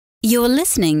You're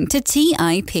listening to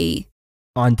TIP.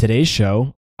 On today's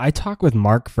show, I talk with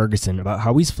Mark Ferguson about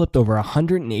how he's flipped over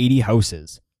 180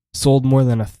 houses, sold more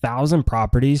than 1,000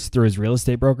 properties through his real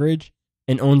estate brokerage,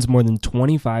 and owns more than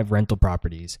 25 rental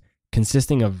properties,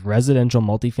 consisting of residential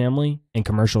multifamily and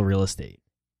commercial real estate.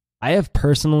 I have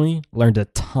personally learned a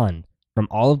ton from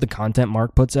all of the content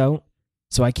Mark puts out,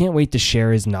 so I can't wait to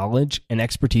share his knowledge and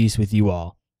expertise with you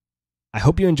all. I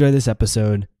hope you enjoy this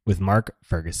episode with Mark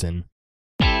Ferguson.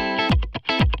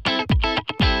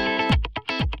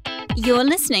 You're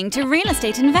listening to Real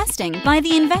Estate Investing by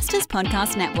the Investors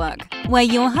Podcast Network, where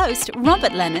your host,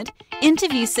 Robert Leonard,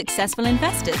 interviews successful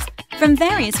investors from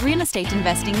various real estate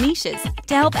investing niches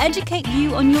to help educate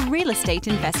you on your real estate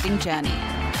investing journey.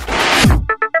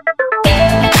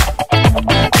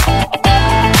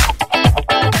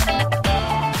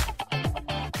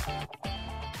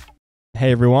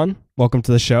 Hey everyone, welcome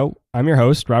to the show. I'm your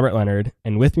host, Robert Leonard,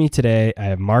 and with me today I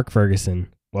have Mark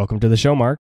Ferguson. Welcome to the show,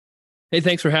 Mark. Hey,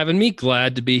 thanks for having me.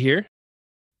 Glad to be here.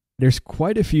 There's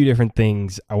quite a few different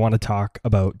things I want to talk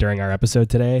about during our episode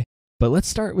today, but let's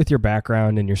start with your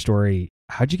background and your story.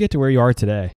 How'd you get to where you are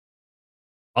today?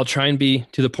 I'll try and be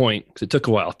to the point because it took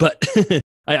a while, but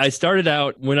I started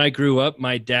out when I grew up,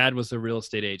 my dad was a real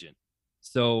estate agent.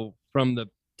 So from the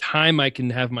time I can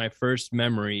have my first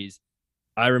memories,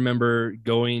 I remember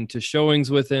going to showings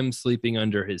with him, sleeping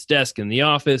under his desk in the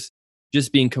office,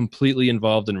 just being completely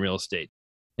involved in real estate.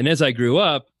 And as I grew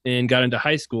up and got into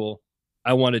high school,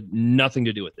 I wanted nothing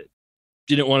to do with it.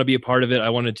 Didn't want to be a part of it. I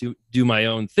wanted to do my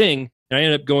own thing. And I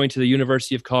ended up going to the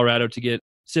University of Colorado to get a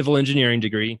civil engineering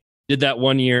degree. Did that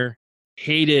 1 year,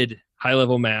 hated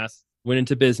high-level math, went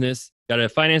into business, got a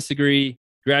finance degree,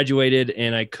 graduated,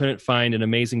 and I couldn't find an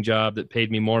amazing job that paid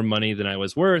me more money than I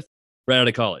was worth right out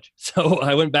of college. So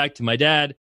I went back to my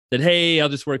dad, said, hey, I'll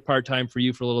just work part-time for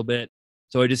you for a little bit.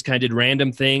 So I just kind of did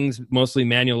random things, mostly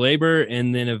manual labor.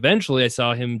 And then eventually I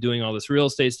saw him doing all this real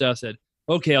estate stuff, said,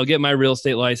 okay, I'll get my real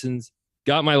estate license,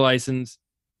 got my license.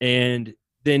 And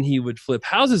then he would flip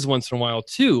houses once in a while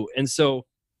too. And so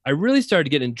I really started to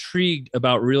get intrigued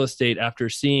about real estate after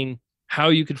seeing how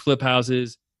you could flip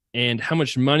houses and how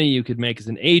much money you could make as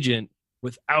an agent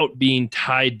without being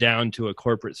tied down to a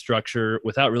corporate structure,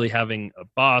 without really having a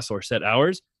boss or set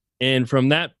hours. And from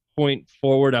that point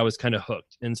forward, I was kind of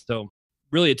hooked. And so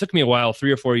really, it took me a while, 3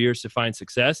 or 4 years to find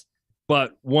success.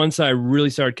 But once I really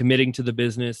started committing to the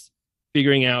business,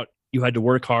 figuring out you had to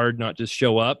work hard, not just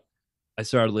show up, I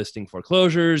started listing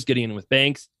foreclosures, getting in with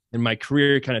banks, and my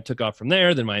career kind of took off from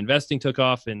there. Then my investing took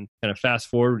off and kind of fast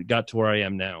forward, got to where I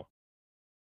am now.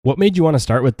 What made you want to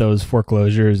start with those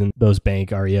foreclosures and those bank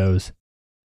REOs?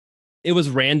 It was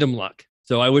random luck.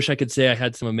 So I wish I could say I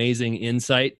had some amazing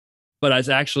insight, but I was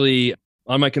actually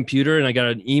on my computer and I got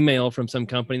an email from some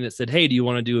company that said, hey, do you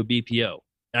want to do a BPO?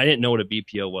 And I didn't know what a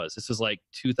BPO was. This was like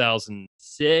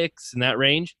 2006 in that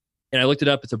range. And I looked it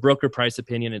up. It's a broker price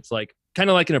opinion. It's like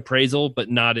kind of like an appraisal, but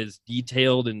not as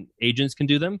detailed, and agents can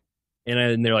do them.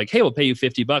 And they're like, hey, we'll pay you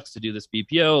 $50 to do this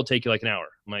BPO. It'll take you like an hour.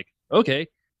 I'm like, okay.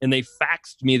 And they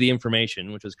faxed me the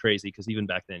information, which was crazy because even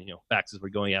back then, faxes were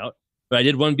going out. But I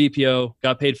did one BPO,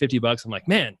 got paid $50. I'm like,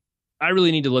 man, I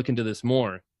really need to look into this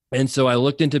more. And so I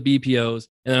looked into BPOs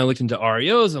and then I looked into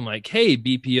REOs. I'm like, hey,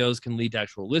 BPOs can lead to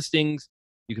actual listings.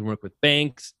 You can work with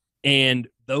banks. And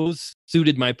those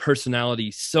suited my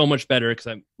personality so much better because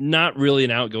I'm not really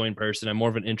an outgoing person. I'm more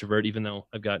of an introvert, even though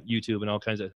I've got YouTube and all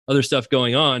kinds of other stuff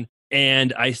going on.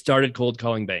 And I started cold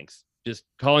calling banks, just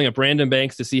calling up random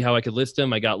banks to see how I could list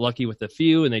them. I got lucky with a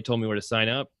few and they told me where to sign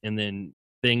up. And then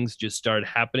things just started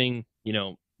happening,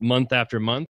 month after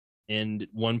month. And at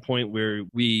one point where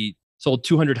we sold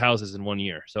 200 houses in 1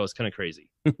 year. So it's kind of crazy.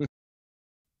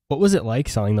 What was it like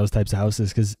selling those types of houses?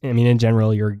 Because, in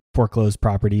general, your foreclosed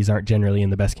properties aren't generally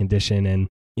in the best condition. And,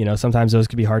 sometimes those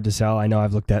could be hard to sell. I know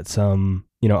I've looked at some,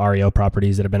 REO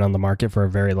properties that have been on the market for a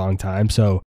very long time.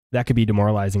 So that could be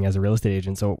demoralizing as a real estate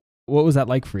agent. So what was that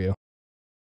like for you?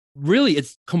 Really,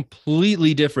 it's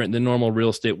completely different than normal real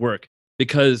estate work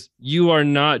because you are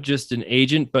not just an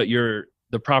agent, but you're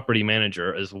the property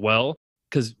manager as well.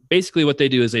 Because basically what they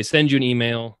do is they send you an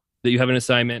email that you have an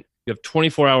assignment. You have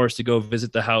 24 hours to go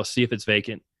visit the house, see if it's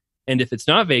vacant. And if it's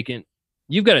not vacant,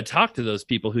 you've got to talk to those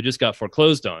people who just got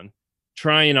foreclosed on,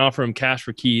 try and offer them cash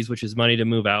for keys, which is money to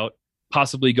move out,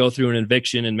 possibly go through an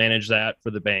eviction and manage that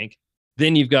for the bank.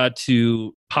 Then you've got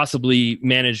to possibly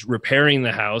manage repairing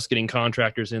the house, getting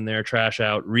contractors in there, trash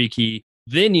out, rekey.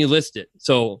 Then you list it.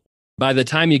 So by the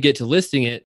time you get to listing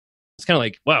it, it's kind of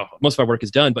like, wow, most of our work is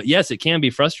done. But yes, it can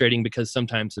be frustrating because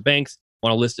sometimes the banks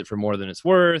want to list it for more than it's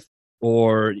worth,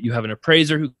 or you have an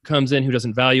appraiser who comes in who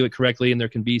doesn't value it correctly, and there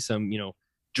can be some,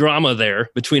 drama there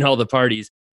between all the parties.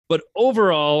 But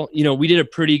overall, we did a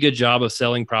pretty good job of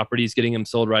selling properties, getting them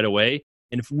sold right away.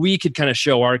 And if we could kind of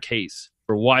show our case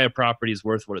for why a property is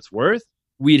worth what it's worth,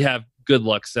 we'd have good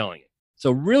luck selling it.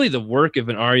 So really the work of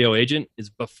an REO agent is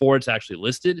before it's actually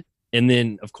listed. And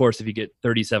then, of course, if you get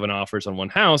 37 offers on one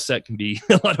house, that can be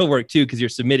a lot of work too, because you're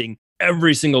submitting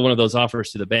every single one of those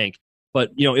offers to the bank.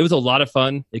 But, it was a lot of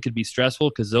fun. It could be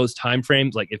stressful because those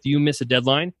timeframes, like if you miss a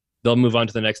deadline, they'll move on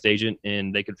to the next agent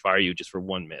and they could fire you just for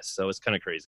one miss. So it's kind of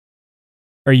crazy.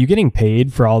 Are you getting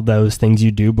paid for all those things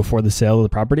you do before the sale of the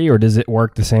property, or does it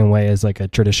work the same way as like a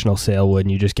traditional sale would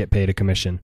and you just get paid a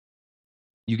commission?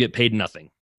 You get paid nothing.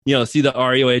 See the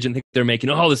REO agent think they're making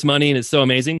all this money and it's so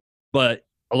amazing. But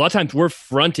a lot of times we're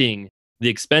fronting the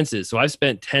expenses. So I've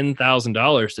spent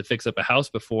 $10,000 to fix up a house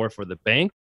before for the bank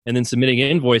and then submitting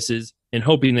invoices and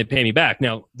hoping they pay me back.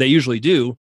 Now, they usually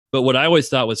do. But what I always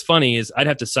thought was funny is I'd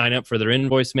have to sign up for their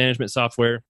invoice management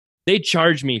software. They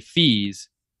charge me fees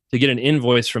to get an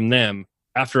invoice from them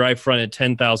after I fronted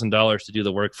 $10,000 to do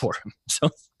the work for them. So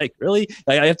it's like, really?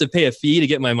 I have to pay a fee to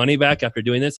get my money back after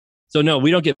doing this? So no,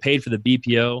 we don't get paid for the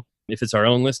BPO if it's our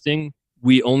own listing.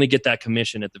 We only get that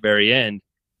commission at the very end.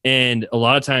 And a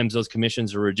lot of times those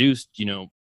commissions are reduced,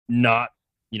 not,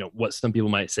 what some people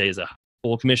might say is a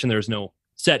full commission. There's no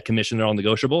set commission. They're all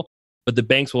negotiable. But the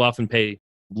banks will often pay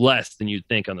less than you'd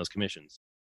think on those commissions.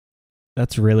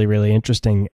 That's really, really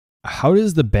interesting. How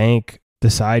does the bank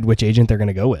decide which agent they're going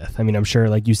to go with? I mean, I'm sure,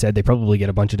 like you said, they probably get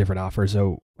a bunch of different offers.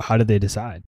 So how do they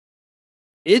decide?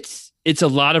 It's a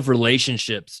lot of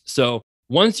relationships. So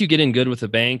once you get in good with a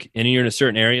bank and you're in a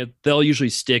certain area, they'll usually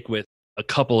stick with a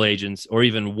couple agents or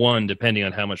even one, depending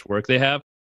on how much work they have.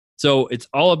 So it's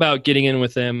all about getting in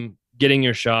with them, getting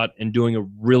your shot and doing a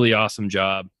really awesome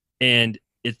job. And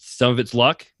some of it's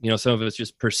luck, some of it's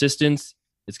just persistence.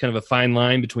 It's kind of a fine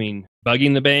line between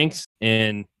bugging the banks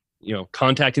and,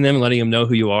 contacting them and letting them know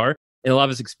who you are. And a lot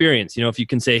of it's experience. If you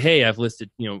can say, hey, I've listed,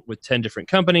 with 10 different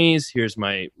companies, here's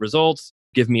my results,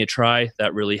 give me a try,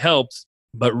 that really helps.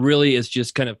 But really it's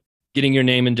just kind of getting your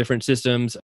name in different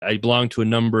systems. I belong to a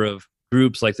number of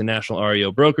groups like the National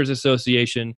REO Brokers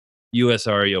Association, US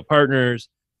REO Partners,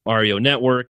 REO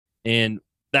Network. And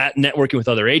that networking with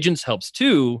other agents helps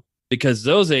too, because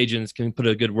those agents can put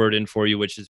a good word in for you,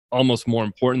 which is almost more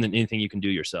important than anything you can do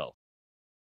yourself.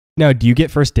 Now, do you get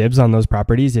first dibs on those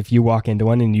properties if you walk into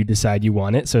one and you decide you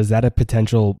want it? So is that a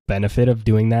potential benefit of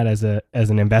doing that as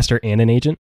an investor and an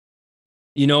agent?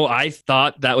 I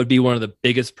thought that would be one of the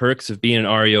biggest perks of being an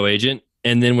REO agent.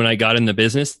 And then when I got in the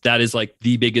business, that is like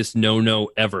the biggest no-no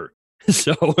ever.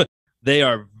 So they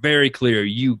are very clear.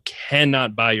 You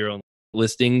cannot buy your own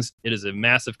listings. It is a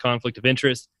massive conflict of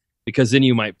interest because then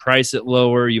you might price it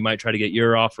lower. You might try to get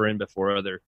your offer in before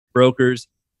other brokers.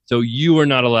 So you are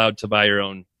not allowed to buy your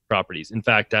own properties. In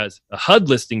fact, as a HUD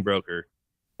listing broker,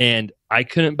 and I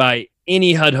couldn't buy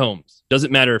any HUD homes.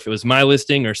 Doesn't matter if it was my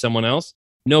listing or someone else.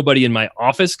 Nobody in my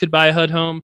office could buy a HUD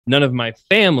home. None of my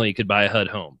family could buy a HUD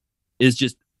home. It's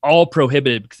just all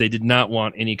prohibited because they did not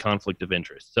want any conflict of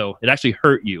interest. So it actually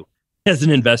hurt you as an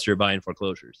investor buying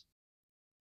foreclosures.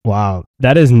 Wow,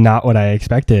 that is not what I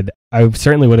expected. I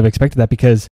certainly would have expected that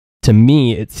because to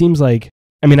me, it seems like,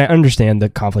 I understand the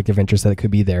conflict of interest that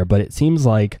could be there, but it seems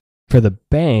like for the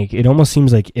bank, it almost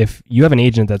seems like if you have an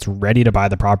agent that's ready to buy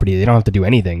the property, they don't have to do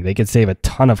anything. They could save a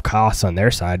ton of costs on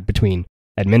their side between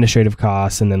administrative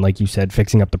costs and then, like you said,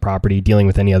 fixing up the property, dealing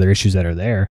with any other issues that are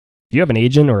there. If you have an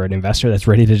agent or an investor that's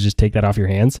ready to just take that off your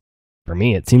hands, for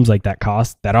me, it seems like that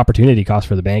opportunity cost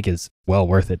for the bank is well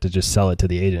worth it to just sell it to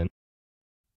the agent.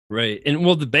 Right. And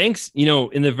the banks,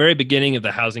 in the very beginning of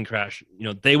the housing crash,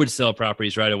 they would sell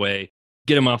properties right away,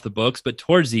 get them off the books. But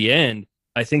towards the end,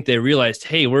 I think they realized,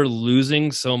 hey, we're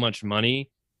losing so much money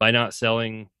by not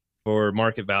selling for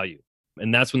market value.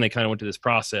 And that's when they kind of went to this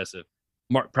process of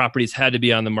properties had to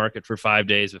be on the market for 5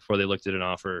 days before they looked at an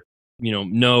offer.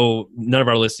 No, none of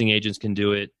our listing agents can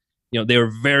do it. They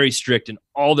were very strict in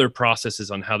all their processes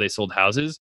on how they sold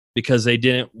houses because they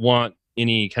didn't want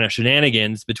any kind of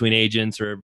shenanigans between agents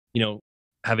or,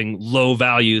 having low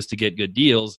values to get good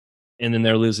deals. And then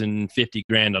they're losing 50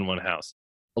 grand on one house.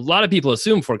 A lot of people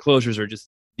assume foreclosures are just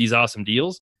these awesome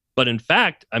deals. But in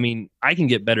fact, I can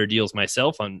get better deals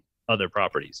myself on other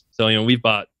properties. So, we've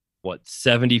bought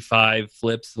 75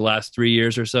 flips the last 3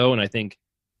 years or so. And I think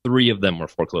 3 of them were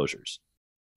foreclosures.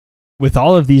 With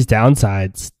all of these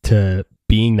downsides to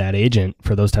being that agent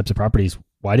for those types of properties,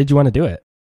 why did you want to do it?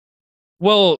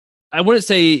 Well, I wouldn't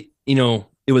say,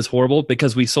 it was horrible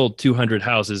because we sold 200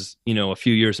 houses, a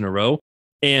few years in a row.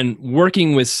 And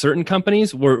working with certain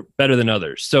companies were better than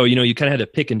others. So, you kind of had to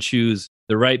pick and choose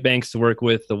the right banks to work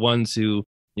with, the ones who,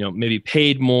 maybe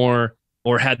paid more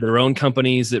or had their own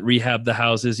companies that rehab the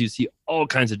houses. You see all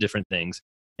kinds of different things.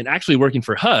 And actually working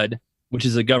for HUD, which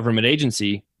is a government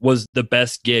agency, was the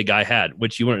best gig I had,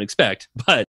 which you wouldn't expect,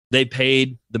 but they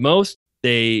paid the most.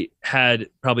 They had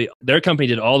their company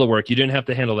did all the work. You didn't have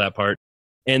to handle that part.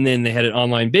 And then they had an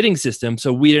online bidding system,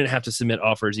 so we didn't have to submit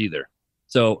offers either.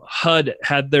 So HUD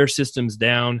had their systems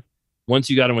down. Once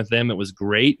you got them with them, it was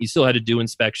great. You still had to do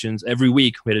inspections every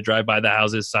week. We had to drive by the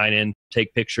houses, sign in,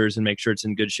 take pictures, and make sure it's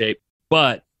in good shape.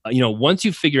 But once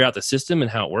you figure out the system and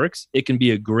how it works, it can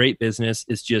be a great business.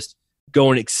 It's just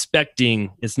going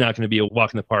expecting it's not going to be a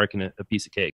walk in the park and a piece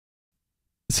of cake.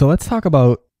 So let's talk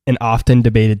about an often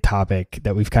debated topic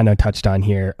that we've kind of touched on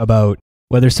here about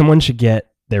whether someone should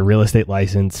get their real estate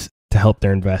license to help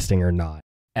their investing or not.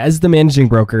 As the managing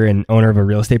broker and owner of a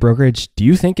real estate brokerage, do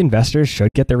you think investors should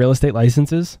get their real estate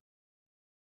licenses?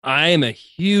 I am a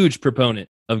huge proponent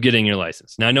of getting your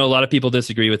license. Now, I know a lot of people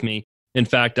disagree with me. In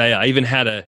fact, I even had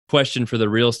a question for the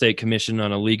real estate commission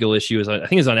on a legal issue. I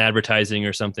think it was on advertising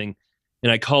or something.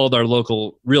 And I called our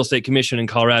local real estate commission in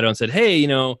Colorado and said, hey,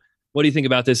 what do you think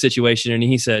about this situation? And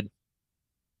he said,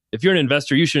 if you're an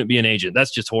investor, you shouldn't be an agent.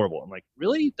 That's just horrible. I'm like,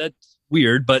 really? That's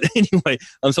weird. But anyway,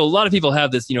 so a lot of people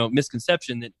have this,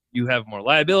 misconception that you have more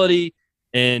liability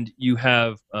and you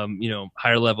have,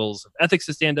 higher levels of ethics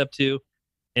to stand up to.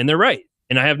 And they're right.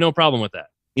 And I have no problem with that.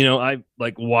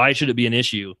 Why should it be an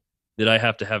issue that I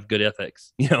have to have good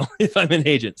ethics, if I'm an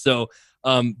agent? So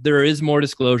there is more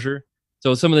disclosure.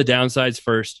 So some of the downsides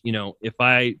first, if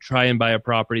I try and buy a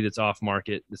property that's off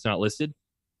market, that's not listed,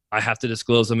 I have to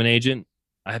disclose I'm an agent.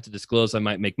 I have to disclose I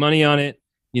might make money on it.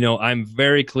 I'm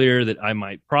very clear that I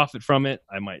might profit from it.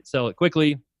 I might sell it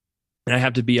quickly, and I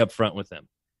have to be upfront with them.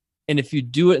 And if you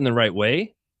do it in the right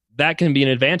way, that can be an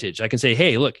advantage. I can say,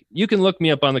 hey, look, you can look me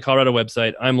up on the Colorado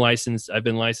website. I'm licensed. I've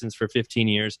been licensed for 15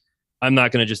 years. I'm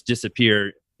not going to just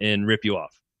disappear and rip you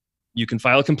off. You can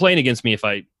file a complaint against me if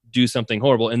I do something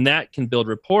horrible, and that can build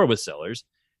rapport with sellers.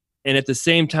 And at the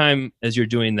same time as you're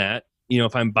doing that,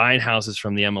 if I'm buying houses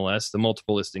from the MLS, the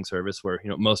multiple listing service where,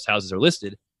 most houses are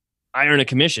listed, I earn a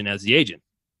commission as the agent.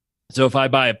 So if I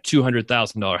buy a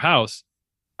 $200,000 house,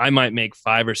 I might make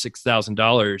 $5,000 or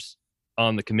 $6,000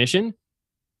 on the commission,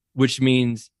 which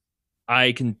means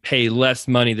I can pay less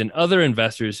money than other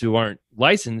investors who aren't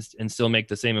licensed and still make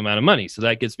the same amount of money. So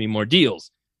that gets me more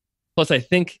deals. Plus, I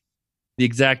think the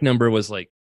exact number was like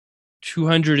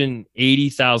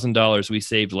 $280,000 we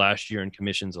saved last year in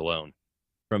commissions alone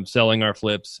from selling our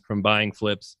flips, from buying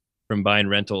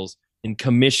rentals, and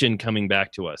commission coming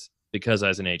back to us because I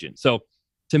was an agent. So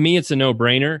to me, it's a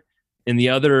no-brainer. And the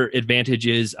other advantage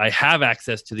is I have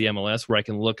access to the MLS where I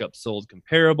can look up sold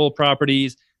comparable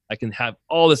properties. I can have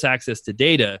all this access to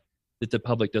data that the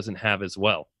public doesn't have as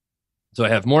well. So I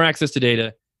have more access to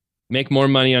data, make more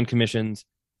money on commissions,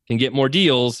 can get more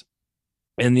deals.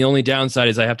 And the only downside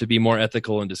is I have to be more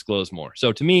ethical and disclose more.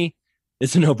 So to me,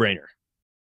 it's a no-brainer.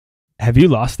 Have you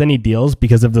lost any deals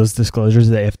because of those disclosures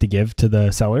that you have to give to the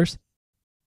sellers?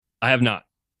 I have not.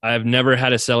 I have never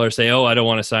had a seller say, oh, I don't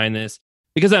want to sign this.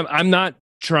 Because I'm not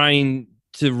trying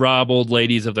to rob old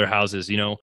ladies of their houses.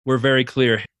 We're very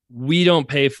clear. We don't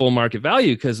pay full market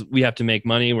value because we have to make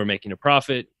money. We're making a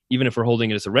profit. Even if we're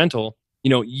holding it as a rental,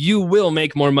 you will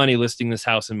make more money listing this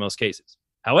house in most cases.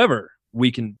 However,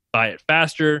 we can buy it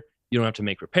faster. You don't have to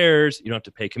make repairs. You don't have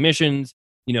to pay commissions.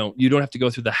 You don't have to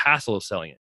go through the hassle of selling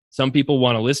it. Some people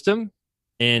want to list them.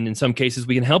 And in some cases,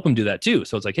 we can help them do that too.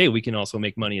 So it's like, hey, we can also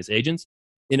make money as agents.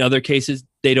 In other cases,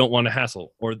 they don't want to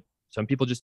hassle. Or some people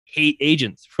just hate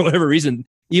agents for whatever reason.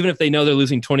 Even if they know they're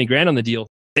losing 20 grand on the deal,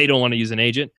 they don't want to use an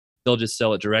agent. They'll just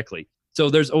sell it directly. So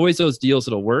there's always those deals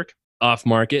that'll work off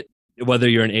market, whether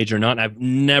you're an agent or not. I've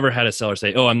never had a seller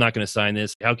say, oh, I'm not going to sign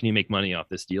this. How can you make money off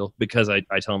this deal? Because I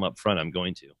tell them up front, I'm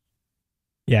going to.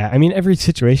 Yeah. I mean, every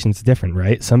situation's different,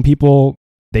 right? Some people,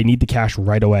 they need the cash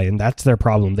right away, and that's their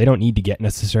problem. They don't need to get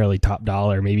necessarily top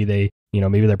dollar. Maybe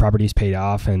maybe their property's paid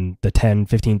off and the $10,000,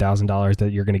 $15,000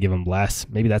 that you're going to give them less,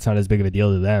 maybe that's not as big of a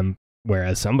deal to them.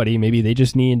 Whereas somebody, maybe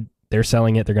they're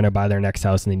selling it, they're going to buy their next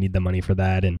house and they need the money for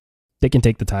that, and they can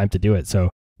take the time to do it. So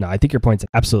no, I think your point's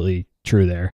absolutely true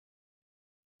there.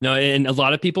 No, and a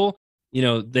lot of people,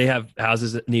 they have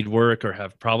houses that need work or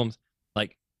have problems.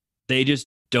 Like they just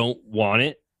don't want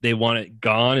it. They want it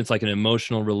gone. It's like an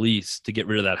emotional release to get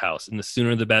rid of that house. And the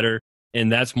sooner the better.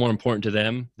 And that's more important to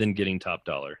them than getting top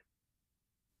dollar.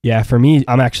 Yeah, for me,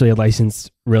 I'm actually a licensed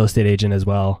real estate agent as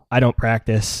well. I don't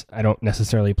practice. I don't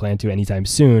necessarily plan to anytime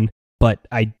soon, but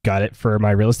I got it for my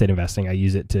real estate investing. I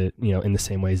use it to, in the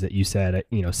same ways that you said,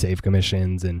 save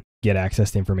commissions and get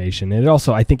access to information. And it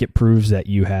also, I think it proves that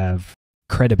you have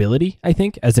credibility, I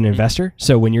think, as an investor.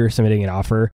 So when you're submitting an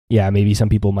offer, yeah, maybe some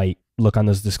people might look on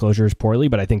those disclosures poorly,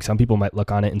 but I think some people might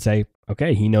look on it and say,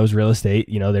 okay, he knows real estate.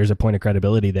 There's a point of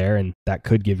credibility there, and that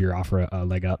could give your offer a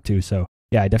leg up too. So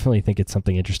yeah, I definitely think it's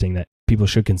something interesting that people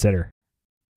should consider.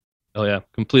 Oh yeah,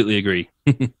 completely agree.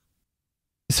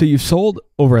 So you've sold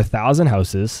over 1,000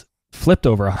 houses, flipped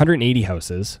over 180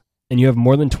 houses, and you have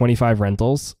more than 25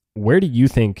 rentals. Where do you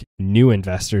think new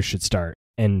investors should start?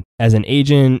 And as an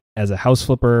agent, as a house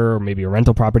flipper, or maybe a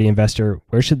rental property investor,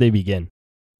 where should they begin?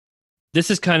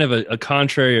 This is kind of a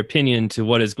contrary opinion to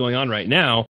what is going on right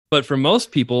now. But for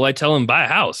most people, I tell them buy a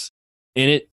house. And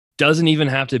it doesn't even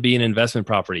have to be an investment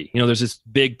property. There's this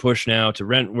big push now to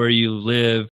rent where you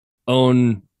live,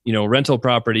 own, rental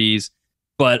properties.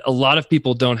 But a lot of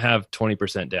people don't have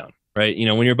 20% down, right?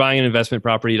 When you're buying an investment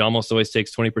property, it almost always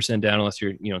takes 20% down unless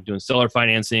you're, doing seller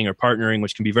financing or partnering,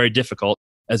 which can be very difficult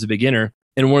as a beginner.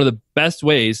 And one of the best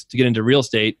ways to get into real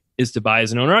estate is to buy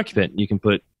as an owner occupant. You can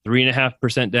put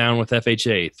 3.5% down with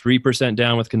FHA, 3%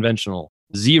 down with conventional,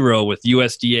 0 with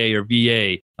USDA or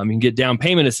VA. You can get down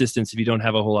payment assistance if you don't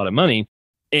have a whole lot of money.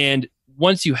 And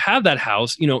once you have that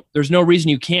house, there's no reason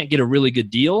you can't get a really good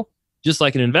deal, just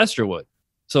like an investor would.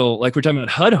 So like we're talking about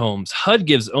HUD homes, HUD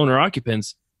gives owner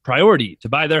occupants priority to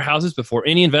buy their houses before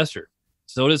any investor.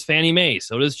 So does Fannie Mae,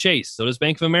 so does Chase, so does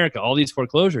Bank of America, all these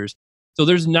foreclosures. So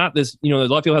there's not this, a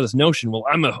lot of people have this notion, well,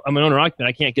 I'm an owner occupant,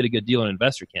 I can't get a good deal, an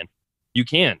investor can. You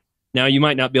can. Now you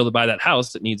might not be able to buy that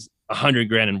house that needs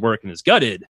 $100,000 in work and is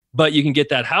gutted, but you can get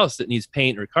that house that needs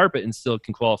paint or carpet and still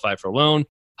can qualify for a loan.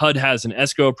 HUD has an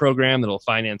escrow program that'll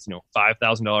finance,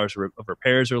 $5,000 of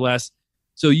repairs or less.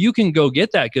 So you can go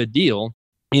get that good deal,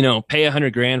 pay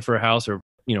 $100,000 for a house or,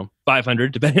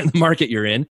 $500, depending on the market you're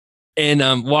in,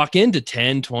 and walk into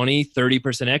 10, 20,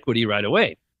 30% equity right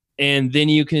away. And then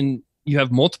you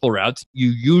have multiple routes. You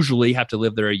usually have to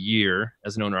live there a year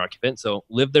as an owner occupant. So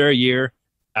live there a year.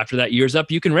 After that year's up,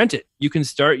 you can rent it. You can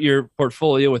start your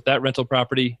portfolio with that rental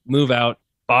property, move out,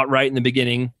 bought right in the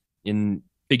beginning and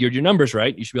figured your numbers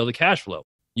right. You should be able to cash flow.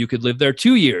 You could live there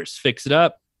 2 years, fix it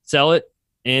up, sell it,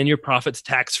 and your profit's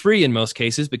tax-free in most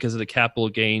cases because of the capital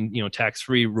gain,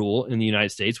 tax-free rule in the United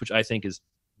States, which I think is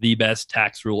the best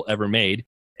tax rule ever made.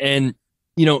 And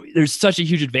there's such a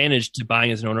huge advantage to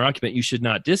buying as an owner occupant. You should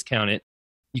not discount it.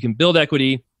 You can build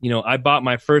equity. I bought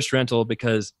my first rental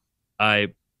because I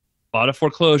bought a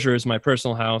foreclosure as my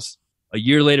personal house. A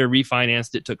year later,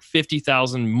 refinanced it, took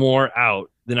 $50,000 more out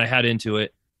than I had into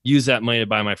it, used that money to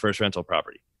buy my first rental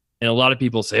property. And a lot of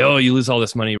people say, oh, you lose all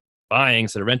this money buying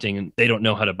instead of renting. And they don't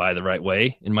know how to buy the right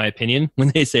way, in my opinion, when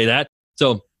they say that.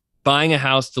 So buying a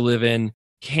house to live in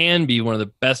can be one of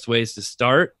the best ways to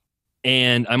start.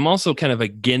 And I'm also kind of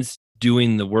against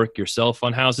doing the work yourself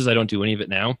on houses. I don't do any of it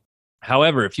now.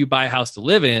 However, if you buy a house to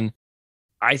live in,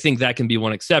 I think that can be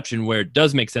one exception where it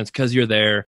does make sense because you're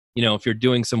there. If you're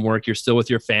doing some work, you're still with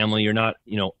your family. You're not,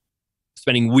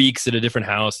 spending weeks at a different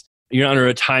house. You're not under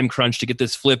a time crunch to get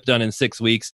this flip done in 6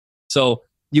 weeks. So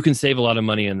you can save a lot of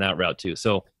money in that route too.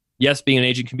 So yes, being an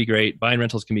agent can be great. Buying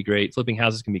rentals can be great. Flipping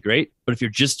houses can be great. But if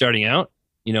you're just starting out,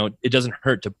 it doesn't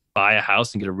hurt to buy a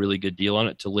house and get a really good deal on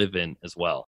it to live in as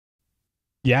well.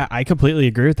 Yeah, I completely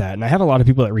agree with that. And I have a lot of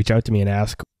people that reach out to me and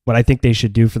ask what I think they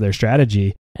should do for their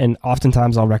strategy. And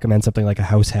oftentimes I'll recommend something like a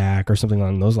house hack or something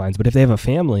along those lines. But if they have a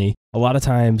family, a lot of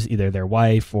times either their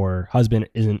wife or husband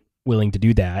isn't willing to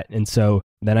do that. And so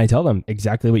then I tell them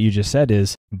exactly what you just said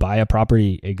is buy a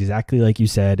property exactly like you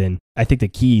said. And I think the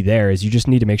key there is you just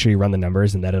need to make sure you run the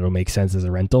numbers and that it'll make sense as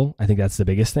a rental. I think that's the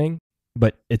biggest thing.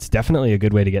 But it's definitely a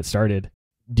good way to get started.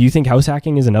 Do you think house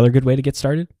hacking is another good way to get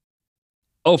started?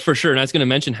 Oh, for sure. And I was going to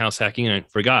mention house hacking and I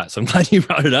forgot. So I'm glad you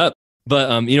brought it up.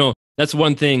 But, that's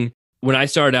one thing. When I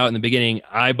started out in the beginning,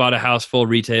 I bought a house full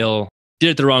retail, did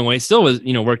it the wrong way. Still was,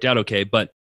 worked out okay. But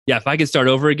yeah, if I could start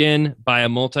over again, buy a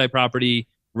multi-property,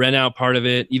 rent out part of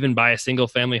it, even buy a single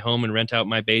family home and rent out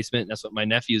my basement. That's what my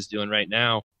nephew's doing right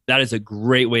now. That is a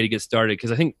great way to get started.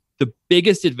 Because I think the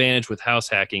biggest advantage with house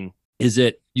hacking is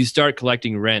that you start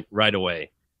collecting rent right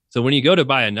away. So when you go to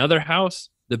buy another house,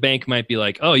 the bank might be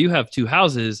like, oh, you have 2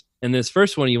 houses and this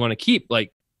first one you want to keep,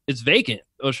 like it's vacant.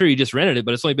 Oh, sure, you just rented it,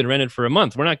 but it's only been rented for a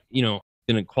month. We're not, going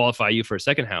to qualify you for a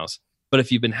second house. But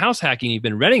if you've been house hacking, you've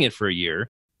been renting it for a year,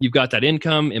 you've got that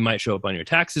income. It might show up on your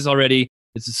taxes already.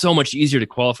 It's so much easier to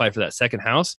qualify for that second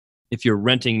house if you're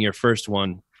renting your first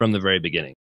one from the very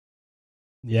beginning.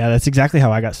 Yeah, that's exactly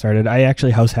how I got started. I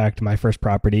actually house hacked my first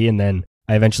property and then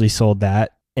I eventually sold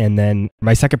that. And then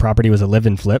my second property was a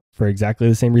live-in flip for exactly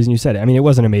the same reason you said. I mean, it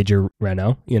wasn't a major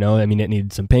reno, it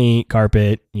needed some paint,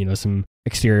 carpet, some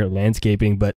exterior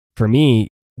landscaping. But for me,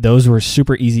 those were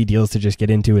super easy deals to just get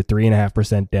into at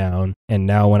 3.5% down. And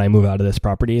now when I move out of this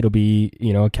property, it'll be,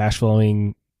 a cash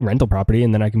flowing rental property,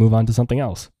 and then I can move on to something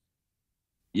else.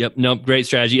 Yep. No, great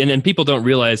strategy. And then people don't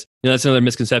realize, that's another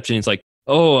misconception. It's like,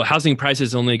 oh, housing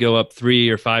prices only go up 3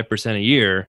 or 5% a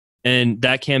year. And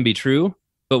that can be true.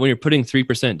 But when you're putting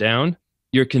 3% down,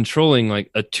 you're controlling like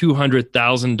a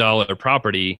 $200,000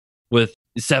 property with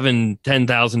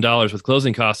 $10,000 with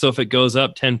closing costs. So if it goes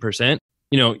up 10%,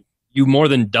 you more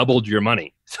than doubled your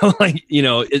money. So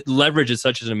leverage is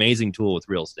such an amazing tool with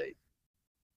real estate.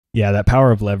 Yeah, that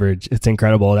power of leverage, it's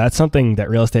incredible. That's something that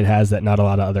real estate has that not a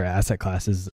lot of other asset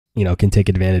classes, can take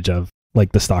advantage of,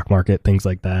 like the stock market, things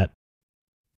like that.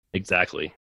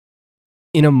 Exactly.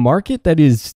 In a market that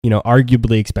is,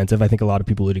 arguably expensive, I think a lot of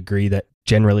people would agree that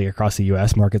generally across the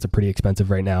US, markets are pretty expensive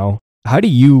right now. How do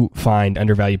you find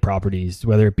undervalued properties,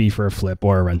 whether it be for a flip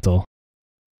or a rental?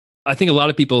 I think a lot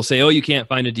of people say, oh, you can't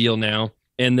find a deal now.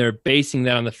 And they're basing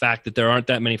that on the fact that there aren't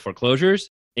that many foreclosures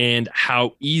and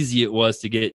how easy it was to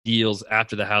get deals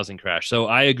after the housing crash. So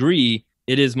I agree,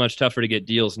 it is much tougher to get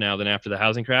deals now than after the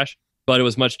housing crash, but it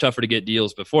was much tougher to get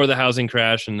deals before the housing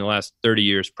crash and the last 30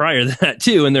 years prior to that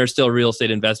too. And there are still real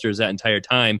estate investors that entire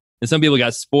time. And some people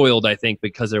got spoiled, I think,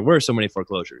 because there were so many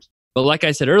foreclosures. But like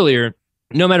I said earlier,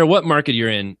 no matter what market you're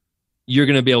in, you're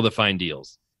going to be able to find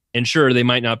deals. And sure, they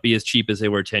might not be as cheap as they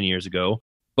were 10 years ago,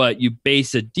 but you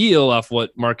base a deal off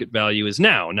what market value is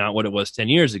now, not what it was 10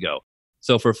 years ago.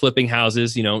 So for flipping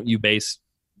houses, you base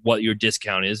what your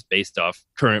discount is based off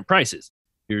current prices.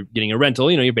 You're getting a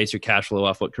rental, you base your cash flow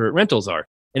off what current rentals are.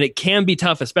 And it can be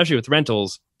tough, especially with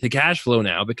rentals, to cash flow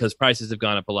now because prices have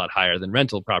gone up a lot higher than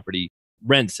rental property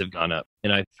rents have gone up.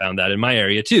 And I found that in my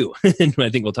area too. And I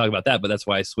think we'll talk about that, but that's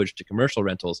why I switched to commercial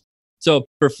rentals. So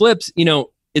for flips,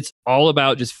 it's all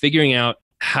about just figuring out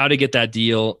how to get that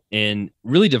deal and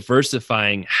really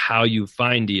diversifying how you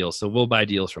find deals. So we'll buy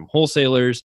deals from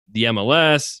wholesalers, the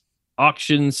MLS,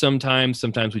 auctions sometimes.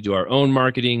 Sometimes we do our own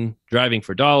marketing, driving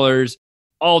for dollars,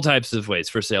 all types of ways,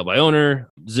 for sale by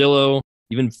owner, Zillow,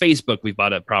 even Facebook we've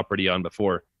bought a property on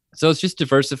before. So it's just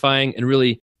diversifying and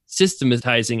really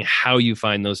systematizing how you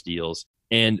find those deals.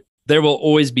 And there will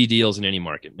always be deals in any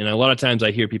market. And a lot of times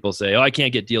I hear people say, oh, I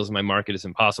can't get deals in my market. It's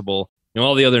impossible.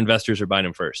 All the other investors are buying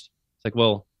them first. It's like,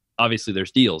 well, obviously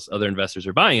there's deals. Other investors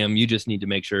are buying them. You just need to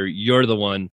make sure you're the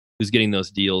one who's getting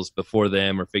those deals before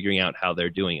them or figuring out how they're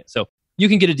doing it. So you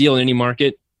can get a deal in any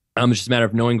market. It's just a matter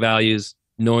of knowing values,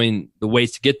 knowing the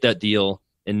ways to get that deal,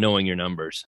 and knowing your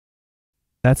numbers.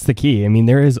 That's the key.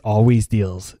 There is always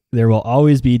deals. There will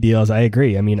always be deals. I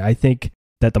agree. I think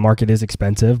that the market is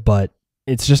expensive, but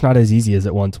it's just not as easy as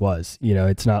it once was.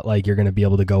 It's not like you're going to be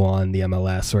able to go on the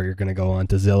MLS or you're going to go on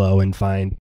to Zillow and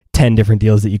find 10 different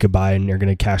deals that you could buy and you're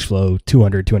going to cash flow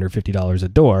 $200, $250 a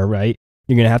door, right?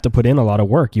 You're going to have to put in a lot of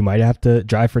work. You might have to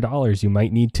drive for dollars. You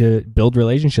might need to build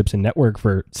relationships and network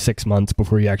for 6 months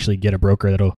before you actually get a broker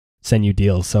that'll send you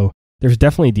deals. So there's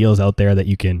definitely deals out there that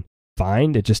you can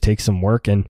find. It just takes some work.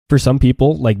 And for some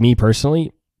people, like me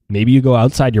personally, maybe you go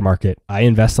outside your market. I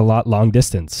invest a lot long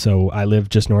distance. So I live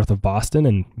just north of Boston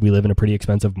and we live in a pretty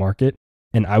expensive market.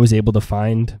 And I was able to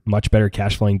find much better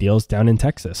cash flowing deals down in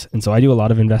Texas. And so I do a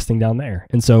lot of investing down there.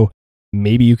 And so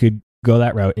maybe you could go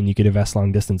that route and you could invest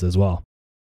long distance as well.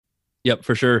 Yep,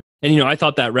 for sure. And, I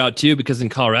thought that route too, because in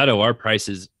Colorado, our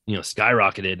prices,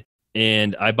 skyrocketed.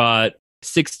 And I bought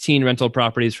 16 rental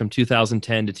properties from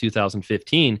 2010 to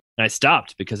 2015. And I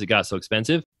stopped because it got so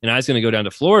expensive. And I was going to go down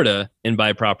to Florida and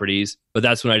buy properties. But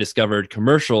that's when I discovered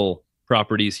commercial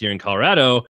properties here in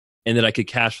Colorado and that I could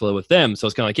cash flow with them. So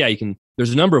it's kind of like,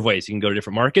 there's a number of ways. You can go to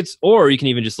different markets, or you can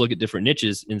even just look at different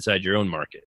niches inside your own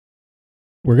market.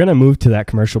 We're going to move to that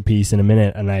commercial piece in a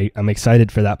minute, and I'm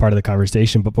excited for that part of the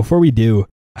conversation. But before we do,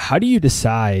 how do you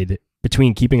decide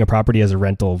between keeping a property as a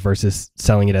rental versus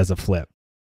selling it as a flip?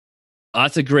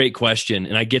 That's a great question,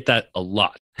 and I get that a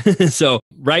lot. So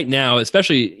right now,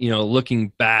 especially, looking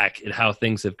back at how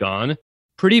things have gone,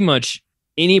 pretty much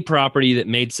any property that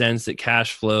made sense, that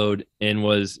cash flowed and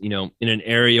was, in an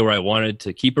area where I wanted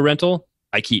to keep a rental,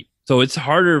 I keep. So it's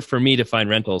harder for me to find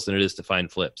rentals than it is to find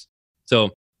flips.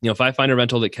 So if I find a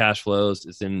rental that cash flows,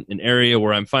 it's in an area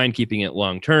where I'm fine keeping it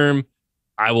long term,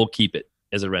 I will keep it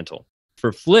as a rental.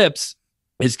 For flips,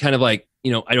 it's kind of like,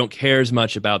 I don't care as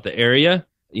much about the area.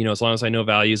 As long as I know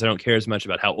values, I don't care as much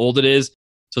about how old it is.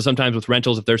 So sometimes with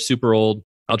rentals, if they're super old,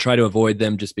 I'll try to avoid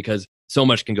them just because so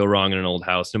much can go wrong in an old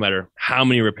house. No matter how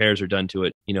many repairs are done to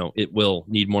it, it will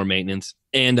need more maintenance.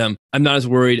 And I'm not as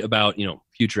worried about,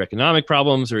 future economic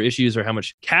problems or issues or how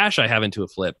much cash I have into a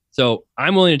flip. So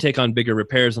I'm willing to take on bigger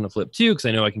repairs on a flip too, because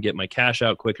I know I can get my cash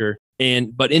out quicker.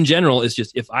 But in general, it's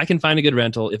just if I can find a good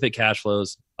rental, if it cash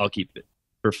flows, I'll keep it.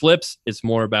 For flips, it's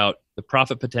more about the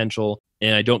profit potential,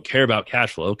 and I don't care about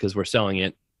cash flow because we're selling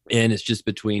it. And it's just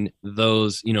between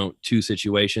those, two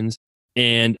situations.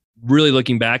 And really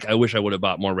looking back, I wish I would have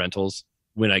bought more rentals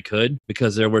when I could,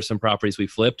 because there were some properties we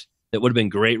flipped that would have been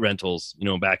great rentals,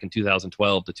 back in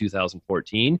 2012 to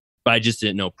 2014. But I just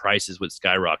didn't know prices would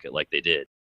skyrocket like they did.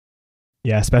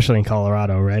 Yeah, especially in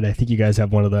Colorado, right? I think you guys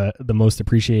have one of the most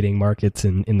appreciating markets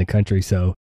in the country.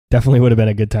 So definitely would have been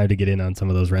a good time to get in on some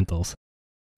of those rentals.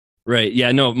 Right.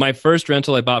 Yeah, no, my first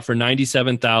rental I bought for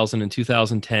 $97,000 in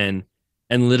 2010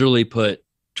 and literally put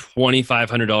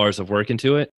 $2,500 of work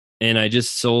into it. And I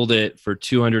just sold it for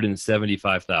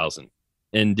 $275,000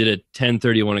 and did a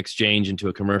 1031 exchange into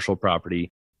a commercial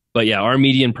property. But yeah, our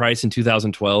median price in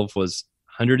 2012 was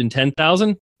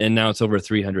 $110,000, and now it's over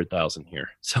 $300,000 here.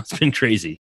 So it's been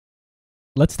crazy.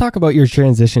 Let's talk about your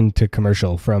transition to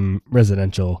commercial from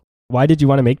residential. Why did you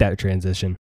want to make that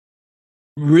transition?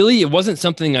 Really, it wasn't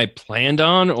something I planned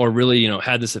on or really,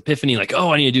 had this epiphany like,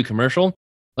 oh, I need to do commercial.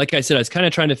 Like I said, I was kind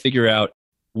of trying to figure out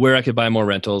where I could buy more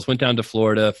rentals, went down to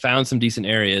Florida, found some decent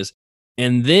areas.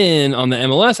 And then on the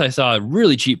MLS, I saw a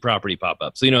really cheap property pop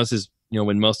up. So, this is,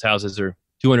 when most houses are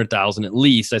 $200,000 at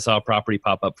least, I saw a property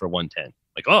pop up for $110,000.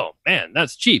 Like, oh man,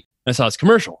 that's cheap. I saw it's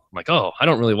commercial. I'm like, oh, I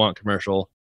don't really want commercial.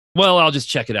 Well, I'll just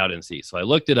check it out and see. So I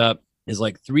looked it up. It's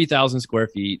like 3,000 square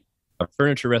feet, a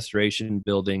furniture restoration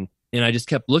building. And I just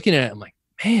kept looking at it. I'm like,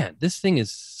 man, this thing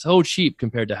is so cheap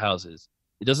compared to houses.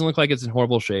 It doesn't look like it's in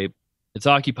horrible shape. It's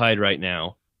occupied right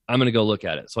now. I'm going to go look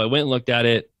at it. So I went and looked at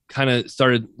it, kind of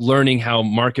started learning how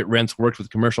market rents worked with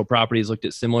commercial properties, looked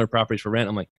at similar properties for rent.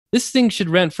 I'm like, this thing should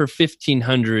rent for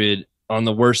 $1,500 on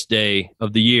the worst day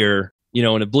of the year, in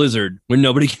a blizzard when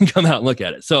nobody can come out and look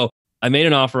at it. So I made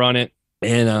an offer on it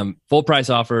and full price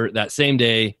offer that same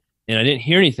day. And I didn't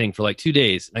hear anything for like 2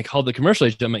 days. And I called the commercial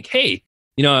agent. I'm like, hey,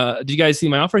 did you guys see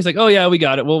my offer? He's like, oh yeah, we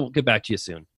got it. We'll get back to you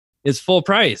soon. It's full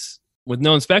price with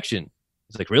no inspection.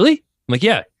 He's like, really? I'm like,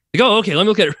 yeah. They go, okay, let me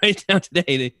look at it right now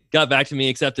today. They got back to me,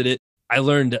 accepted it. I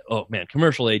learned, oh man,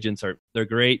 commercial agents they're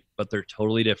great, but they're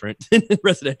totally different than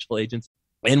residential agents.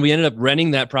 And we ended up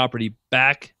renting that property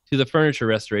back to the furniture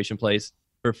restoration place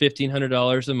for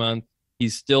 $1,500 a month.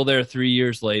 He's still there 3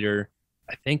 years later.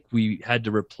 I think we had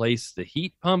to replace the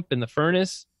heat pump in the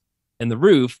furnace and the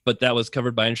roof, but that was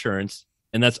covered by insurance.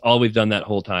 And that's all we've done that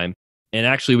whole time. And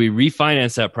actually, we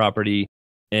refinanced that property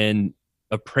and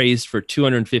appraised for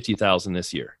 $250,000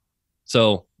 this year.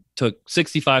 So took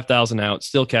 $65,000 out,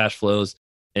 still cash flows,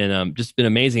 and just been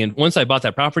amazing. And once I bought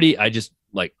that property, I just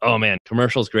like, oh man,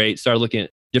 commercial's great. Started looking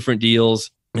at different deals,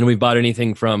 and we bought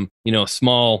anything from a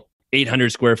small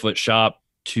 800 square foot shop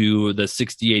to the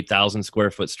 68,000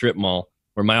 square foot strip mall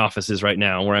where my office is right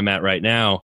now, where I'm at right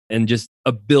now. And just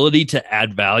ability to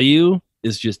add value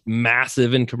is just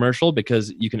massive in commercial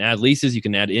because you can add leases, you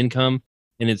can add income,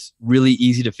 and it's really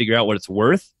easy to figure out what it's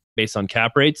worth based on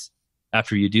cap rates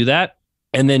after you do that.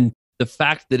 And then the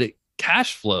fact that it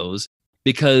cash flows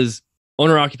because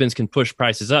owner occupants can push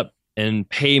prices up and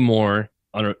pay more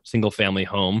on a single family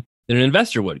home than an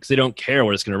investor would because they don't care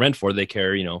what it's going to rent for. They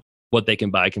care, what they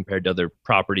can buy compared to other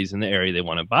properties in the area they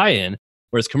want to buy in.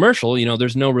 Whereas commercial,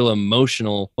 there's no real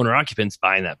emotional owner occupants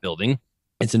buying that building.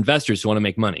 It's investors who want to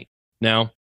make money.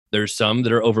 Now, there's some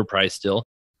that are overpriced still,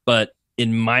 but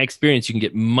in my experience, you can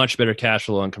get much better cash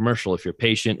flow on commercial if you're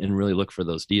patient and really look for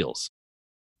those deals.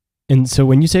 And so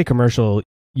when you say commercial,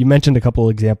 you mentioned a couple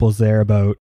examples there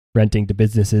about renting to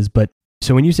businesses, but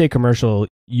so when you say commercial,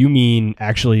 you mean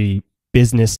actually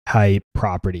business type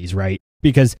properties, right?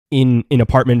 Because in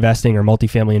apartment investing or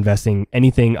multifamily investing,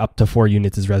 anything up to 4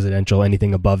 units is residential.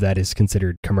 Anything above that is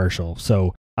considered commercial.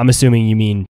 So I'm assuming you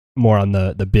mean more on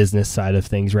the business side of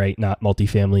things, right? Not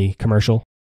multifamily commercial.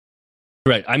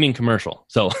 Right. I mean commercial.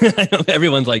 So I know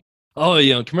everyone's like,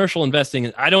 oh, commercial investing.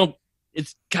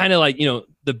 It's kind of like,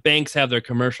 the banks have their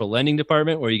commercial lending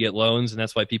department where you get loans. And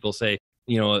that's why people say,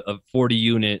 a 40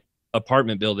 unit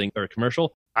apartment building or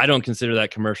commercial. I don't consider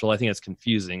that commercial. I think it's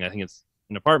confusing. I think it's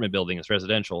an apartment building. It's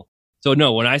residential. So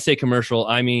no, when I say commercial,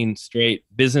 I mean straight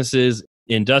businesses,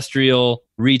 industrial,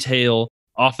 retail,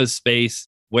 office space,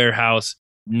 warehouse,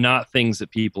 not things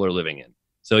that people are living in.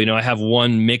 So, I have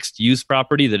one mixed use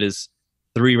property that is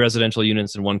 3 residential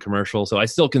units and 1 commercial. So I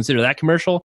still consider that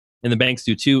commercial, and the banks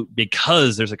do too,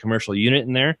 because there's a commercial unit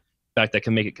in there. In fact, that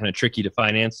can make it kind of tricky to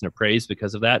finance and appraise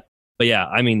because of that. But yeah,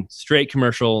 I mean, straight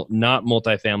commercial, not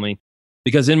multifamily,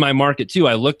 because in my market too,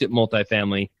 I looked at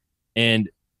multifamily and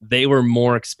they were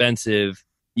more expensive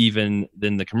even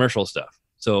than the commercial stuff.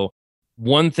 So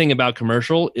one thing about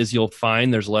commercial is you'll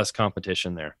find there's less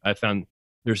competition there. I found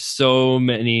there's so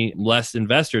many less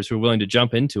investors who are willing to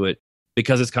jump into it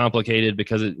because it's complicated,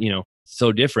 because it's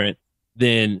so different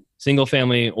than single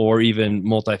family or even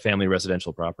multifamily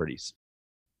residential properties.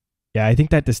 Yeah, I think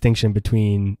that distinction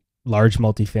between large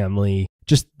multifamily,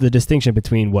 just the distinction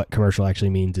between what commercial actually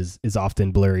means is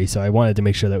often blurry. So I wanted to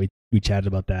make sure that we chatted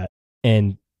about that.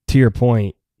 And to your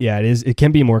point, yeah, it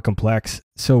can be more complex.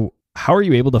 So how are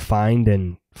you able to find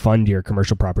and fund your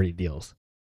commercial property deals?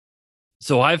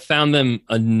 So I've found them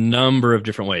a number of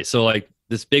different ways. So like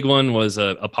this big one was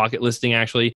a pocket listing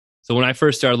actually. So when I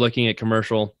first started looking at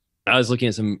commercial, I was looking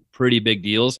at some pretty big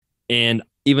deals. And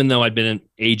even though I'd been an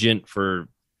agent for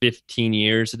 15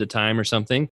 years at the time or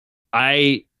something,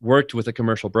 I worked with a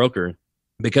commercial broker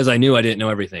because I knew I didn't know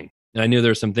everything. And I knew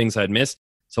there were some things I'd missed.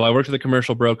 So I worked with a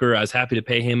commercial broker. I was happy to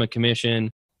pay him a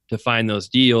commission to find those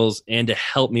deals and to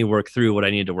help me work through what I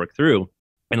needed to work through.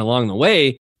 And along the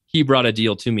way, he brought a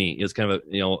deal to me. It was kind of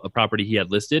a property he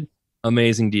had listed.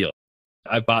 Amazing deal.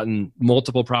 I've bought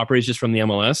multiple properties just from the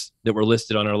MLS that were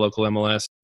listed on our local MLS.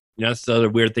 That's the other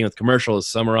weird thing with commercial is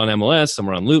some are on MLS, some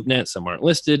are on LoopNet, some aren't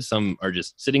listed, some are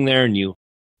just sitting there and you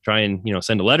try and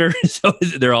send a letter. So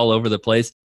they're all over the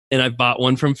place. And I bought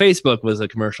one from Facebook, was a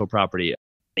commercial property.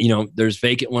 There's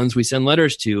vacant ones we send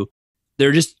letters to.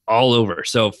 They're just all over.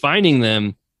 So finding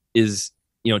them is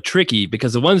tricky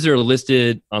because the ones that are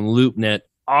listed on LoopNet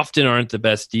often aren't the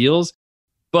best deals.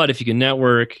 But if you can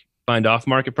network, find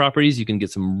off-market properties, you can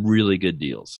get some really good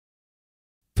deals.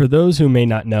 For those who may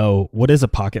not know, what is a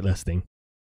pocket listing?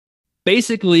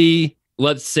 Basically,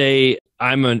 let's say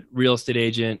I'm a real estate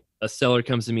agent. A seller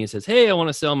comes to me and says, hey, I want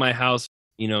to sell my house.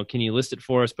 Can you list it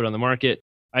for us, put it on the market?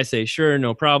 I say, sure,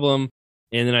 no problem.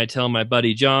 And then I tell my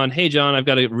buddy, John, hey, John, I've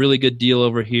got a really good deal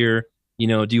over here.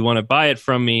 Do you want to buy it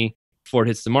from me before it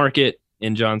hits the market?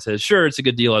 And John says, sure, it's a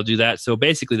good deal. I'll do that. So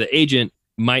basically the agent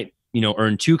might,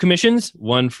 earn two commissions,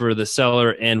 one for the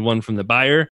seller and one from the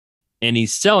buyer. And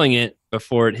he's selling it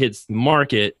before it hits the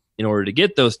market in order to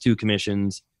get those two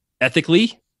commissions.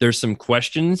 Ethically, there's some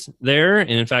questions there. And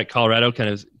in fact, Colorado kind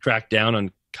of cracked down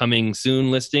on coming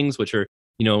soon listings, which are,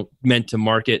 meant to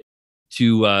market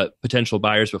to potential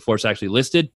buyers before it's actually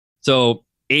listed. So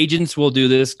agents will do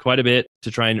this quite a bit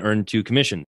to try and earn two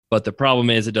commission. But the problem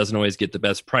is it doesn't always get the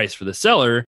best price for the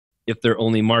seller if they're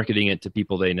only marketing it to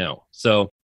people they know.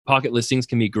 So pocket listings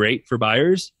can be great for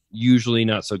buyers, usually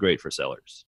not so great for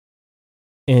sellers.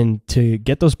 And to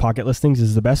get those pocket listings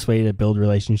is the best way to build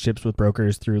relationships with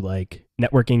brokers through like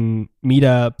networking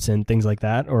meetups and things like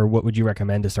that? Or what would you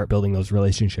recommend to start building those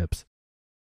relationships?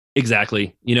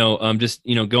 Exactly. Just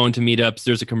going to meetups.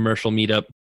 There's a commercial meetup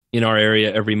in our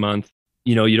area every month.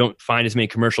 You don't find as many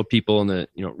commercial people in the,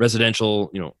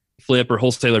 residential, flip or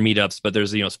wholesaler meetups, but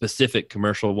there's, specific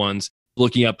commercial ones,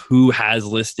 looking up who has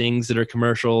listings that are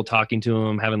commercial, talking to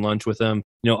them, having lunch with them,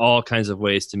 all kinds of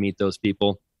ways to meet those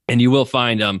people. And you will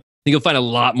find, I think you'll find a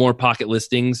lot more pocket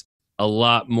listings, a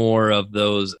lot more of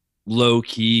those low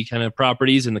key kind of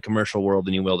properties in the commercial world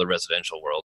than you will the residential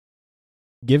world.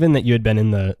 Given that you had been in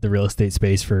the real estate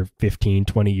space for 15,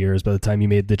 20 years by the time you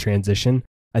made the transition,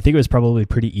 I think it was probably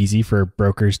pretty easy for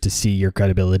brokers to see your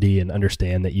credibility and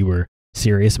understand that you were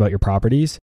serious about your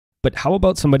properties. But how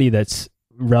about somebody that's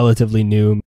relatively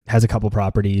new, has a couple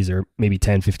properties or maybe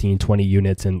 10, 15, 20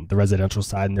 units in the residential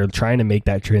side, and they're trying to make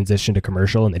that transition to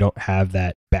commercial and they don't have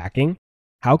that backing?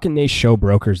 How can they show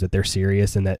brokers that they're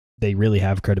serious and that they really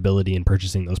have credibility in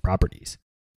purchasing those properties?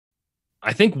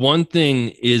 I think one thing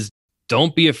is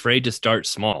don't be afraid to start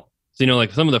small. So,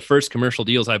 like some of the first commercial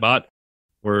deals I bought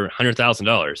were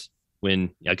 $100,000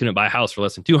 when I couldn't buy a house for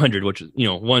less than $200,000, which is,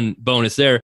 one bonus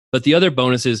there. But the other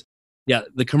bonus is,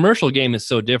 the commercial game is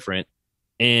so different.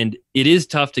 And it is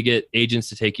tough to get agents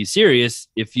to take you serious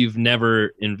if you've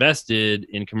never invested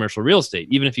in commercial real estate,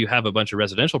 even if you have a bunch of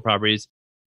residential properties.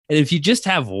 And if you just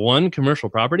have one commercial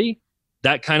property,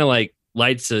 that kind of like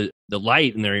lights the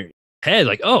light in their head,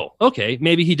 like, oh, okay,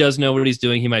 maybe he does know what he's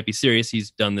doing. He might be serious. He's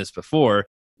done this before.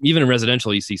 Even in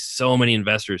residential, you see so many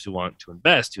investors who want to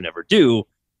invest who never do.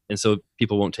 And so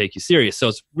people won't take you serious. So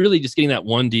it's really just getting that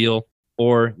one deal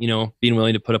or, being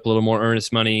willing to put up a little more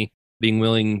earnest money, being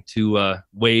willing to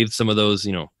waive some of those,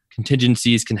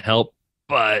 contingencies can help.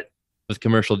 But with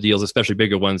commercial deals, especially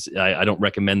bigger ones, I don't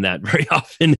recommend that very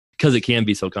often because it can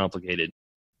be so complicated.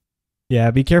 Yeah,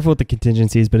 be careful with the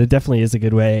contingencies, but it definitely is a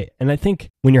good way. And I think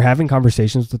when you're having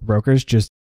conversations with brokers,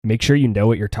 just make sure you know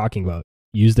what you're talking about.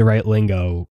 Use the right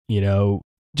lingo,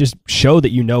 just show that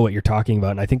you know what you're talking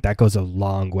about. And I think that goes a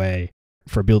long way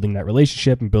for building that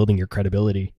relationship and building your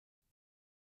credibility.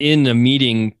 in a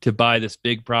meeting to buy this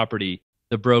big property,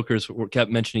 the brokers kept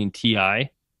mentioning TI. I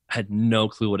had no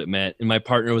clue what it meant. And my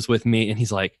partner was with me and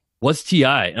he's like, what's TI?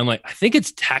 And I'm like, I think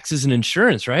it's taxes and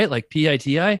insurance, right? Like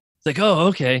PITI. It's like, oh,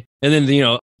 okay. And then,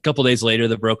 a couple of days later,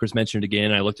 the brokers mentioned it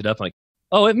again. I looked it up. I'm like,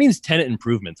 oh, it means tenant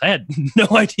improvements. I had no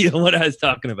idea what I was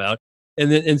talking about.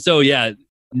 So, yeah,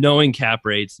 knowing cap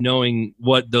rates, knowing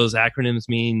what those acronyms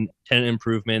mean, tenant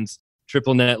improvements,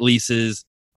 triple net leases,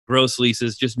 gross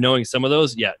leases, just knowing some of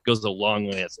those, yeah, it goes a long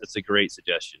way. It's a great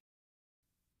suggestion.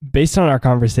 Based on our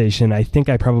conversation, I think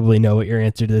I probably know what your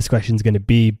answer to this question is going to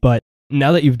be. But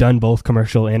now that you've done both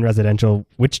commercial and residential,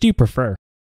 which do you prefer?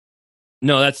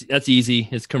 No, that's easy.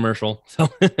 It's commercial. So,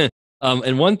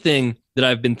 and one thing that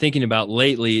I've been thinking about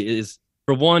lately is,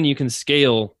 for one, you can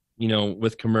scale,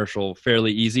 with commercial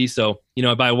fairly easy. So,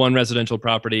 I buy one residential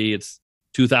property. It's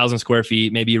 2,000 square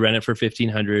feet. Maybe you rent it for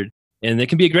 1,500, and it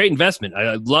can be a great investment.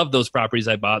 I love those properties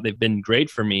I bought. They've been great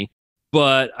for me.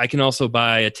 But I can also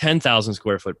buy a 10,000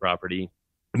 square foot property,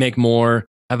 make more,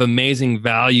 have amazing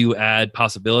value add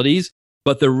possibilities.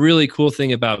 But the really cool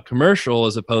thing about commercial,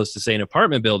 as opposed to, say, an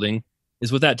apartment building,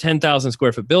 is with that 10,000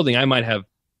 square foot building, I might have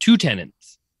 2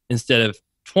 tenants instead of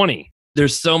 20.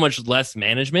 There's so much less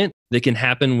management that can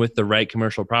happen with the right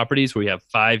commercial properties, where you have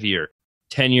 5-year,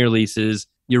 10-year leases.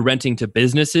 You're renting to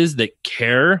businesses that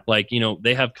care. Like,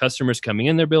 they have customers coming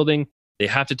in their building. They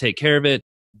have to take care of it.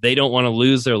 They don't want to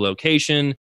lose their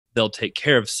location. They'll take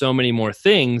care of so many more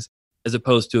things, as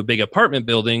opposed to a big apartment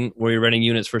building where you're renting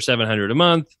units for $700 a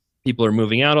month. People are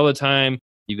moving out all the time.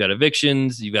 You've got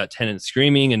evictions. You've got tenants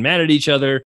screaming and mad at each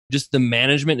other. Just the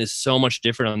management is so much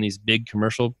different on these big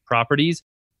commercial properties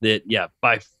that, yeah,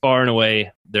 by far and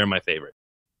away, they're my favorite.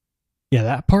 Yeah,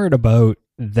 that part about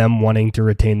them wanting to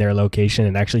retain their location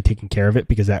and actually taking care of it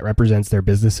because that represents their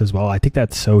business as well, I think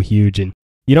that's so huge. And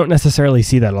you don't necessarily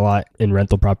see that a lot in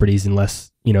rental properties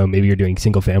unless, maybe you're doing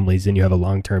single families and you have a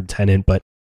long-term tenant. But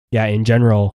yeah, in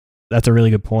general, that's a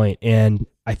really good point. And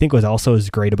I think what also is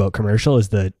great about commercial is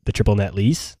the triple net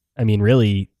lease. I mean,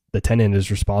 really, the tenant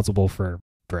is responsible for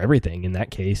everything in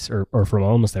that case, or from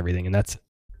almost everything. And that's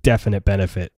definite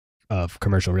benefit of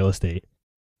commercial real estate.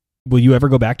 Will you ever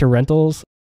go back to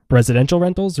residential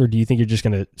rentals, or do you think you're just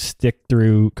going to stick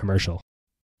through commercial?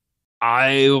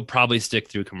 I will probably stick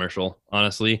through commercial,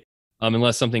 honestly,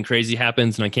 unless something crazy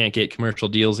happens and I can't get commercial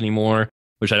deals anymore,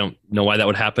 which I don't know why that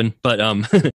would happen. But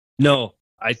no,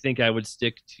 I think I would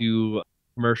stick to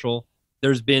commercial.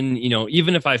 There's been,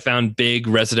 even if I found big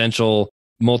residential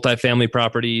multifamily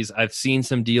properties, I've seen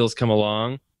some deals come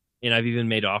along and I've even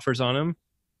made offers on them.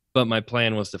 But my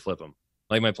plan was to flip them.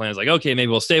 Like, my plan is like, okay, maybe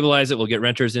we'll stabilize it. We'll get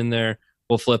renters in there.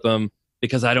 We'll flip them,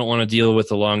 because I don't want to deal with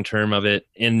the long term of it.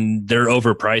 And they're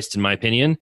overpriced, in my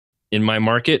opinion, in my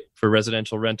market for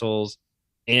residential rentals,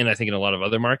 and I think in a lot of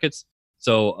other markets.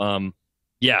 So,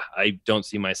 yeah, I don't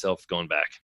see myself going back.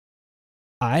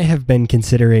 I have been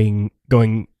considering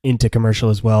going into commercial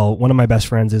as well. One of my best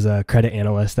friends is a credit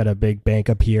analyst at a big bank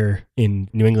up here in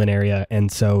New England area. And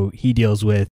so he deals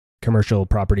with commercial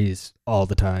properties all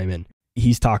the time. And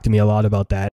he's talked to me a lot about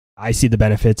that. I see the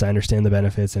benefits. I understand the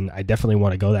benefits, and I definitely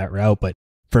want to go that route. But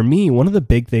for me, one of the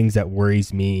big things that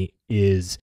worries me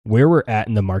is where we're at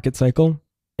in the market cycle,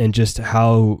 and just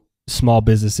how small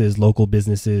businesses, local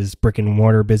businesses, brick and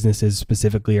mortar businesses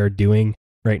specifically are doing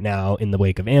right now in the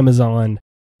wake of Amazon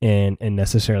and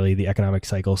necessarily the economic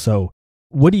cycle. So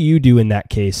what do you do in that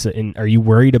case? And are you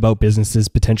worried about businesses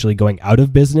potentially going out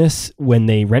of business when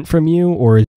they rent from you,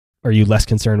 or are you less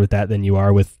concerned with that than you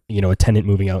are with, a tenant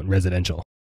moving out in residential?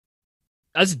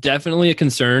 That's definitely a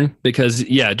concern, because,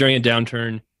 yeah, during a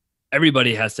downturn,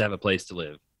 everybody has to have a place to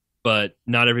live, but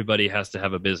not everybody has to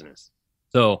have a business.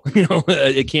 So,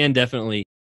 it can definitely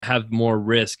have more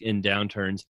risk in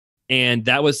downturns. And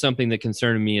that was something that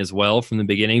concerned me as well from the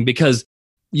beginning, because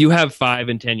you have 5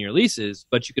 and 10-year leases,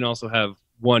 but you can also have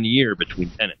 1 year between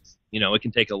tenants. It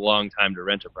can take a long time to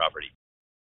rent a property.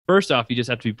 First off, you just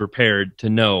have to be prepared to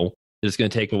know that it's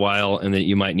going to take a while and that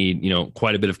you might need,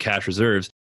 quite a bit of cash reserves.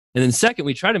 And then second,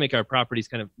 we try to make our properties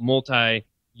kind of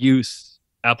multi-use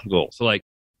applicable. So, like,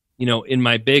 in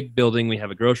my big building, we have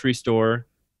a grocery store.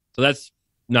 So that's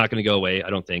not going to go away, I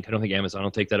don't think. I don't think Amazon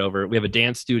will take that over. We have a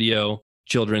dance studio,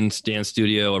 children's dance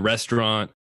studio, a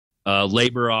restaurant, a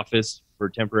labor office for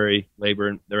temporary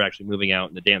labor. They're actually moving out,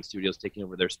 and the dance studio is taking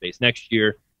over their space next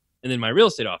year. And then my real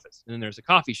estate office. And then there's a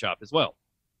coffee shop as well.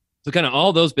 So kind of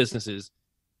all those businesses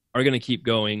are going to keep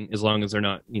going as long as they're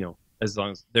not, as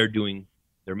long as they're doing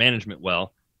their management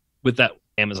well, with that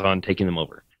Amazon taking them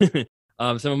over.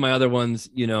 Some of my other ones,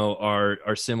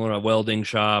 are similar. A welding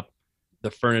shop,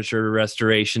 the furniture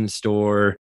restoration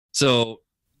store. So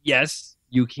yes,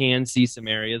 you can see some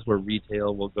areas where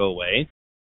retail will go away.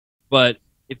 But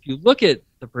if you look at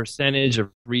the percentage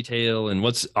of retail and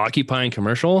what's occupying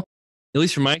commercial, at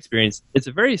least from my experience, it's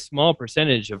a very small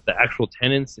percentage of the actual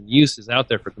tenants and uses out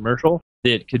there for commercial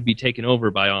that could be taken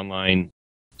over by online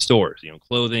stores,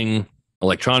 clothing,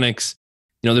 electronics.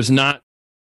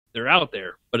 They're out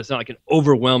there, but it's not like an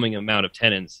overwhelming amount of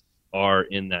tenants are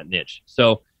in that niche.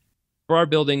 So for our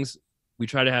buildings, we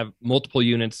try to have multiple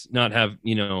units, not have,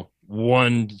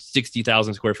 one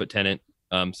 60,000 square foot tenant.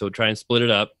 So try and split it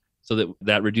up so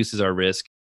that reduces our risk.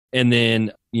 And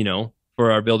then,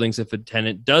 for our buildings, if a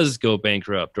tenant does go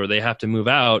bankrupt or they have to move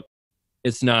out,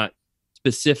 it's not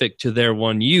specific to their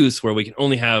one use where we can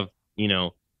only have,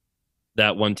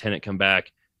 that one tenant come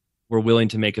back. We're willing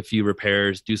to make a few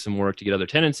repairs, do some work to get other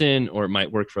tenants in, or it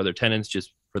might work for other tenants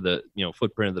just for the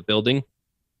footprint of the building.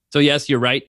 So yes, you're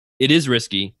right. It is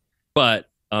risky, but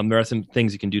there are some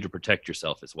things you can do to protect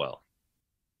yourself as well.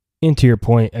 And to your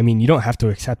point, I mean, you don't have to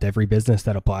accept every business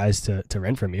that applies to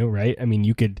rent from you, right? I mean,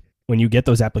 when you get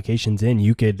those applications in,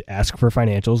 you could ask for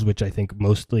financials, which I think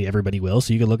mostly everybody will.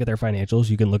 So you can look at their financials,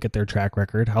 you can look at their track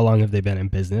record. How long have they been in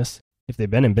business? If they've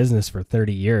been in business for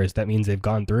 30 years, that means they've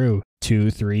gone through 2,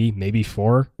 3, maybe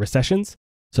 4 recessions.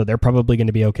 So they're probably going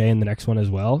to be okay in the next one as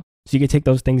well. So you could take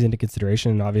those things into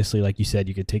consideration. And obviously, like you said,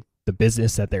 you could take the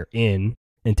business that they're in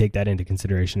and take that into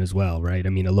consideration as well, right? I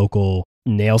mean, a local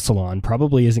nail salon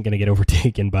probably isn't going to get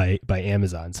overtaken by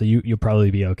Amazon. So you'll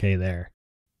probably be okay there.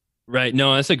 Right.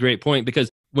 No, that's a great point, because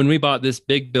when we bought this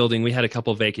big building, we had a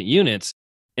couple vacant units,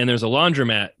 and there's a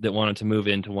laundromat that wanted to move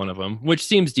into one of them, which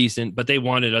seems decent, but they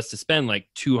wanted us to spend like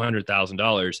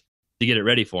 $200,000 to get it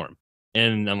ready for them.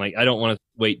 And I'm like, I don't want to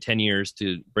wait 10 years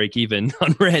to break even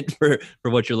on rent for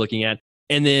what you're looking at.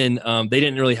 And then they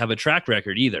didn't really have a track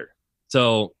record either.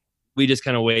 So we just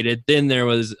kind of waited. Then there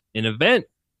was an event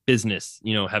business,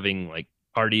 having like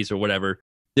parties or whatever,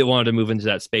 that wanted to move into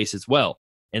that space as well.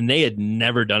 And they had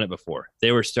never done it before.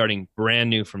 They were starting brand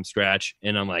new from scratch.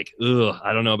 And I'm like, ugh,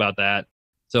 I don't know about that.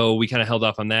 So we kind of held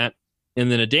off on that. And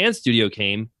then a dance studio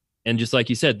came. And just like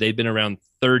you said, they'd been around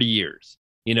 30 years.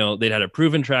 They'd had a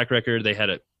proven track record. They had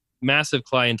a massive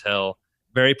clientele,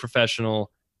 very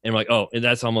professional. And we're like, oh,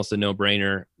 that's almost a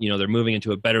no-brainer. They're moving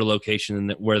into a better location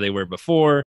than where they were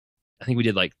before. I think we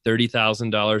did like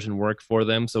 $30,000 in work for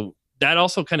them. So that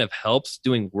also kind of helps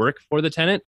doing work for the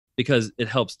tenant, because it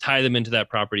helps tie them into that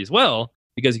property as well,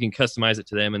 because you can customize it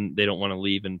to them and they don't want to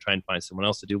leave and try and find someone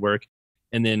else to do work.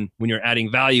 And then when you're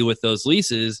adding value with those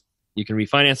leases, you can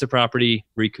refinance the property,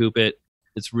 recoup it.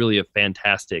 It's really a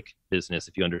fantastic business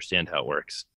if you understand how it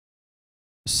works.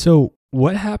 So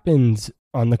what happens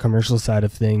on the commercial side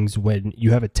of things when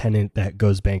you have a tenant that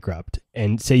goes bankrupt,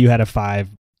 and say you had a 5-10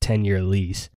 year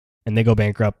lease and they go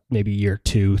bankrupt maybe year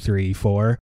 2, 3,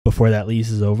 4 before that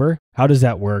lease is over? How does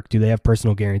that work? Do they have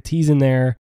personal guarantees in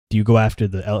there? Do you go after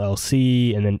the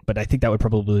LLC? But I think that would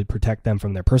probably protect them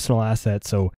from their personal assets.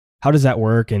 So how does that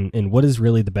work? And what is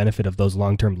really the benefit of those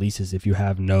long-term leases if you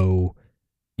have no,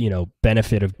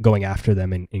 benefit of going after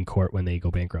them in court when they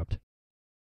go bankrupt?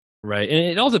 Right. And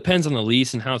it all depends on the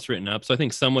lease and how it's written up. So I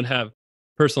think some would have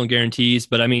personal guarantees,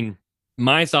 but I mean,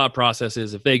 my thought process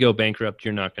is if they go bankrupt,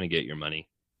 you're not going to get your money.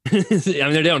 I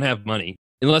mean, they don't have money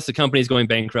unless the company's going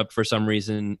bankrupt for some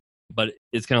reason, but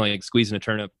it's kind of like squeezing a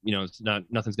turnip,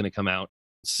 nothing's going to come out.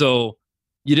 So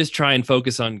you just try and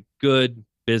focus on good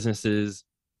businesses,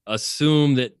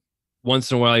 assume that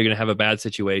once in a while you're going to have a bad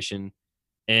situation.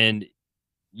 And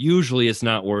usually it's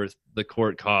not worth the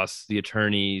court costs, the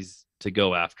attorneys to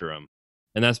go after them.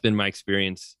 And that's been my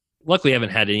experience. Luckily, I haven't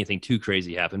had anything too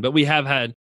crazy happen, but we have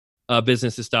had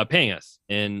businesses stop paying us,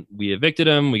 and we evicted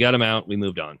them. We got them out. We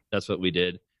moved on. That's what we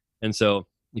did. And so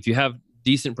if you have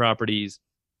decent properties,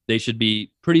 they should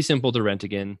be pretty simple to rent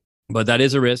again, but that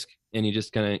is a risk. And you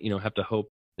just kind of, have to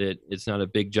hope that it's not a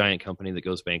big giant company that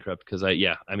goes bankrupt, because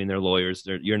they're lawyers.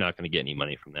 You're not going to get any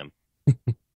money from them.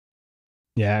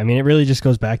 Yeah, I mean, it really just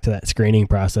goes back to that screening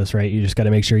process, right? You just got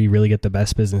to make sure you really get the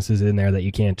best businesses in there that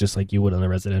you can't, just like you would on the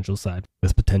residential side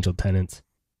with potential tenants.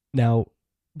 Now,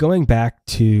 going back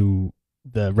to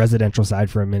the residential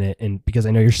side for a minute, and because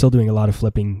I know you're still doing a lot of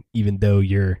flipping, even though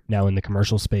you're now in the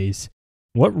commercial space,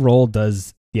 what role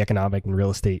does the economic and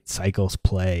real estate cycles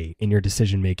play in your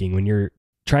decision making when you're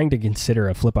trying to consider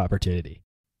a flip opportunity?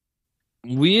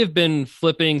 We have been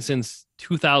flipping since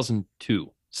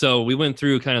 2002. So we went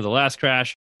through kind of the last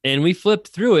crash and we flipped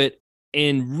through it,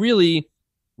 and really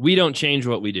we don't change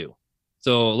what we do.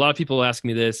 So a lot of people ask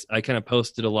me this. I kind of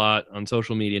posted a lot on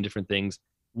social media and different things.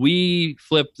 We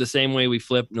flip the same way we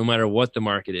flip no matter what the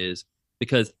market is,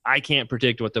 because I can't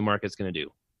predict what the market's going to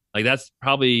do. Like that's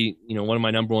probably, one of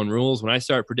my number one rules. When I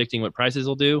start predicting what prices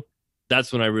will do,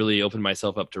 that's when I really open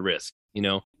myself up to risk.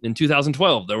 In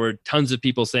 2012, there were tons of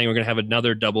people saying we're going to have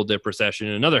another double dip recession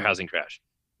and another housing crash.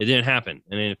 It didn't happen.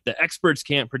 And if the experts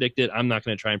can't predict it, I'm not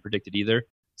going to try and predict it either.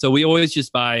 So we always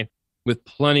just buy with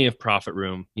plenty of profit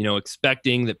room,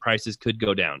 expecting that prices could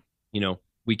go down.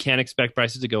 We can't expect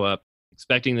prices to go up,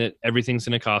 expecting that everything's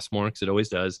going to cost more because it always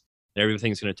does. And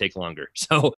everything's going to take longer.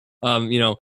 So,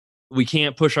 we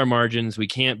can't push our margins. We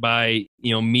can't buy,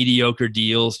 mediocre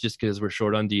deals just because we're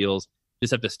short on deals.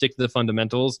 Just have to stick to the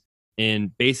fundamentals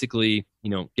and basically,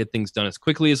 get things done as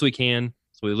quickly as we can.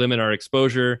 So we limit our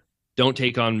exposure, don't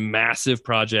take on massive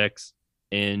projects,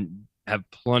 and have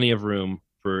plenty of room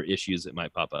for issues that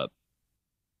might pop up.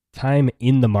 Time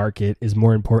in the market is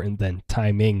more important than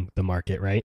timing the market,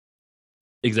 right?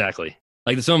 Exactly.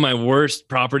 Like some of my worst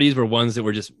properties were ones that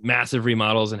were just massive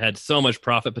remodels and had so much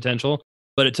profit potential,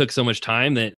 but it took so much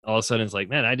time that all of a sudden it's like,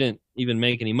 man, I didn't even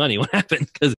make any money. What happened?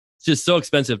 Because it's just so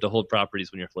expensive to hold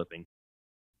properties when you're flipping.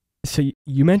 So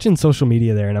you mentioned social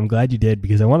media there, and I'm glad you did,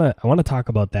 because I want to talk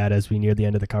about that as we near the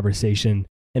end of the conversation.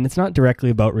 And it's not directly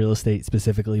about real estate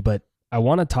specifically, but I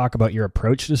want to talk about your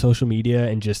approach to social media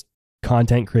and just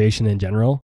content creation in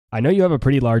general. I know you have a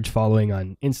pretty large following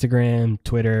on Instagram,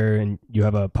 Twitter, and you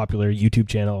have a popular YouTube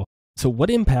channel. So what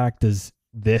impact does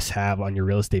this have on your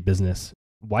real estate business?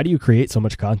 Why do you create so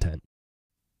much content?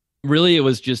 Really, it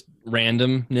was just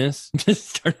randomness to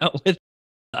start out with.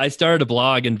 I started a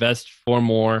blog,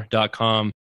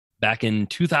 investformore.com, back in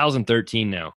 2013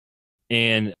 now.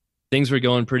 And things were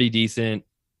going pretty decent.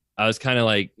 I was kind of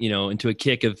like, into a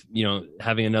kick of,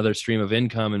 having another stream of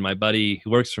income. And my buddy who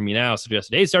works for me now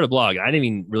suggested, hey, start a blog. I didn't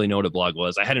even really know what a blog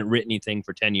was. I hadn't written anything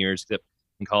for 10 years except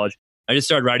in college. I just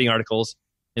started writing articles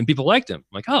and people liked them.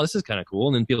 I'm like, oh, this is kind of cool.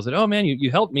 And then people said, oh man,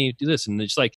 you helped me do this. And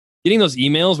it's like getting those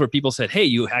emails where people said, hey,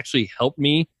 you actually helped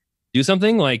me do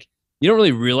something. Like you don't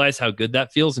really realize how good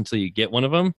that feels until you get one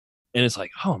of them. And it's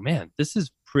like, oh man, this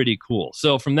is pretty cool.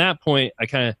 So from that point, I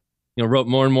kind of, wrote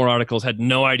more and more articles, had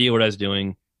no idea what I was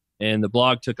doing. And the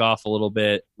blog took off a little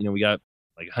bit. We got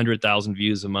like 100,000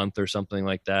 views a month or something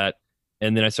like that.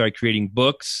 And then I started creating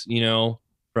books,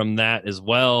 from that as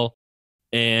well.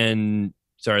 And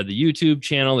started the YouTube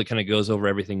channel that kind of goes over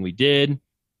everything we did.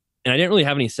 And I didn't really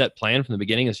have any set plan from the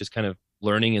beginning. It's just kind of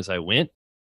learning as I went.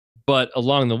 But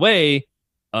along the way,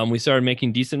 we started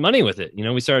making decent money with it.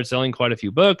 We started selling quite a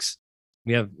few books.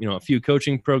 We have, a few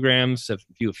coaching programs, a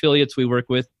few affiliates we work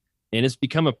with, and it's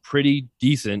become a pretty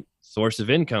decent source of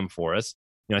income for us.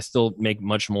 I still make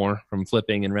much more from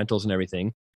flipping and rentals and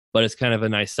everything, but it's kind of a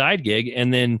nice side gig.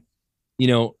 And then,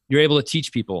 you're able to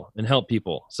teach people and help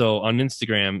people. So on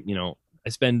Instagram, I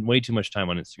spend way too much time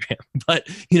on Instagram, but,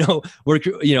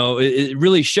 it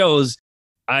really shows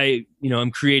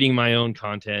I'm creating my own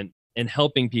content and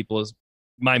helping people is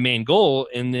my main goal.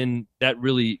 And then that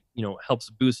really, helps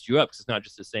boost you up because it's not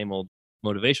just the same old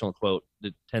motivational quote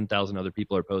that 10,000 other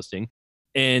people are posting.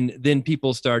 And then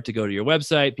people start to go to your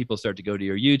website, people start to go to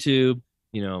your YouTube,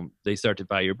 they start to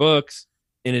buy your books.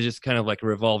 And it's just kind of like a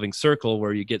revolving circle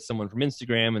where you get someone from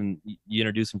Instagram and you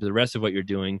introduce them to the rest of what you're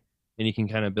doing, and you can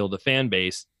kind of build a fan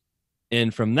base.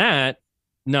 And from that,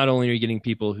 not only are you getting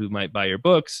people who might buy your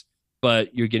books,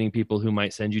 but you're getting people who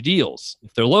might send you deals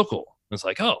if they're local. And it's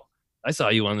like, oh, I saw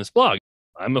you on this blog.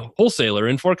 I'm a wholesaler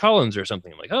in Fort Collins or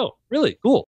something. I'm like, oh, really?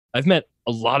 Cool. I've met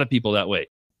a lot of people that way.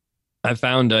 I've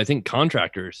found, I think,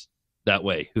 contractors that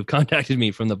way who've contacted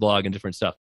me from the blog and different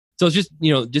stuff. So it's just,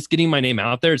 just getting my name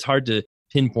out there. It's hard to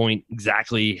pinpoint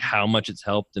exactly how much it's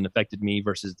helped and affected me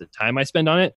versus the time I spend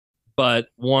on it. But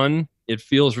one, it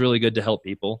feels really good to help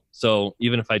people. So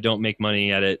even if I don't make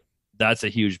money at it, that's a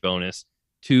huge bonus.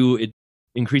 Two, it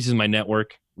increases my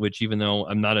network, which even though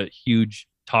I'm not a huge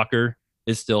talker,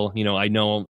 is still, I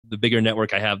know the bigger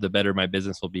network I have, the better my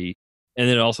business will be. And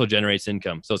then it also generates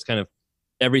income. So it's kind of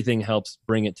everything helps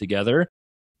bring it together.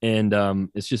 And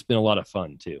it's just been a lot of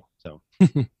fun too. So.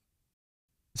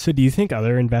 So do you think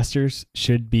other investors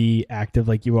should be active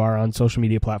like you are on social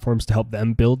media platforms to help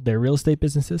them build their real estate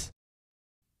businesses?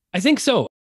 I think so.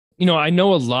 I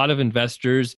know a lot of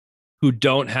investors who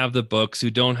don't have the books, who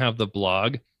don't have the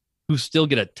blog, who still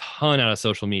get a ton out of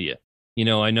social media.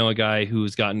 I know a guy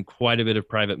who's gotten quite a bit of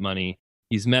private money.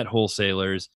 He's met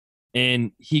wholesalers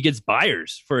and he gets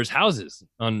buyers for his houses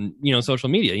on, social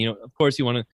media. Of course you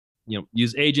want to,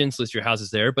 use agents, list your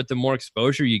houses there, but the more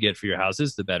exposure you get for your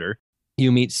houses, the better.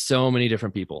 You meet so many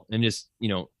different people and just,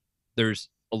 there's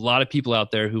a lot of people out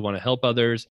there who want to help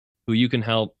others, who you can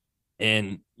help,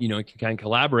 and, you can kind of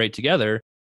collaborate together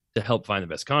to help find the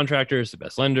best contractors, the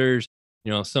best lenders,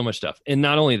 so much stuff. And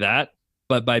not only that,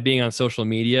 but by being on social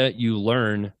media, you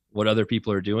learn what other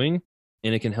people are doing,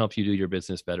 and it can help you do your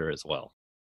business better as well.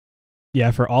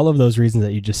 Yeah, for all of those reasons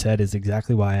that you just said is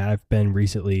exactly why I've been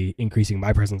recently increasing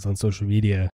my presence on social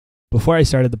media. Before I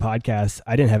started the podcast,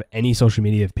 I didn't have any social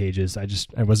media pages.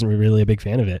 I wasn't really a big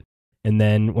fan of it. And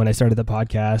then when I started the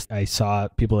podcast, I saw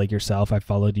people like yourself, I've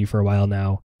followed you for a while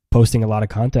now, posting a lot of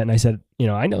content. And I said,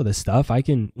 I know this stuff. I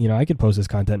could post this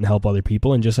content and help other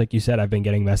people. And just like you said, I've been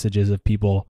getting messages of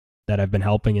people that I've been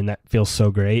helping, and that feels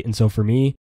so great. And so for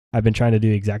me, I've been trying to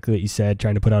do exactly what you said,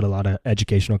 trying to put out a lot of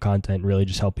educational content and really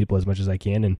just help people as much as I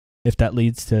can. And if that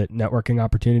leads to networking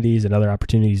opportunities and other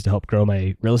opportunities to help grow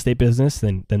my real estate business,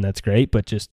 then that's great. But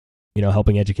just,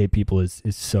 helping educate people is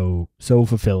so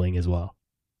fulfilling as well.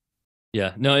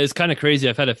 Yeah, no, it's kind of crazy.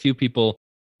 I've had a few people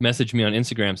message me on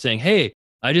Instagram saying, hey,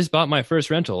 I just bought my first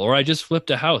rental, or I just flipped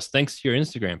a house thanks to your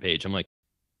Instagram page. I'm like,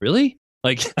 really?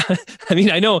 Like, I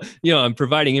mean, I know, I'm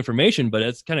providing information, but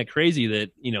it's kind of crazy that,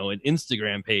 an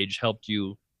Instagram page helped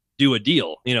you do a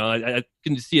deal. I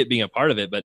can see it being a part of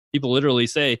it, but people literally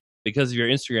say, because of your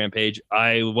Instagram page,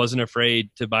 I wasn't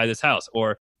afraid to buy this house,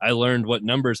 or I learned what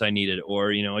numbers I needed,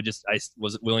 or, I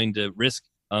was willing to risk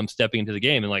stepping into the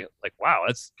game. And like, wow,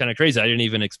 that's kind of crazy. I didn't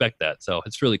even expect that. So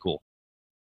it's really cool.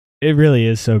 It really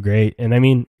is so great. And I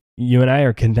mean, you and I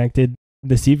are connected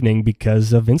this evening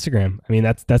because of Instagram. I mean,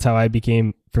 that's how I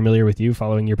became familiar with you,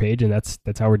 following your page, and that's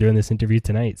how we're doing this interview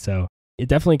tonight. So it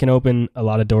definitely can open a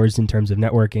lot of doors in terms of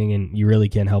networking, and you really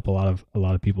can help a lot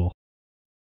of people.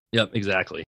 Yep,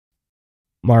 exactly.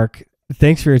 Mark,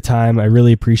 thanks for your time. I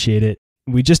really appreciate it.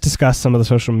 We just discussed some of the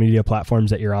social media platforms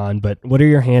that you're on, but what are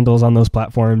your handles on those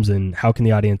platforms, and how can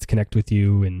the audience connect with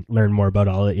you and learn more about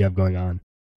all that you have going on?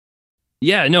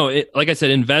 Yeah, no, like I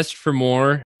said, Invest for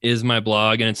More is my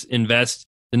blog, and it's invest,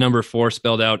 the number 4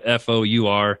 spelled out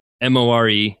FOURMORE.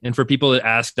 And for people that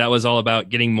ask, that was all about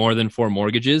getting more than 4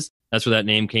 mortgages. That's where that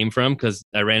name came from, because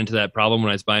I ran into that problem when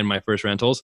I was buying my first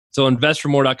rentals. So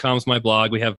investformore.com is my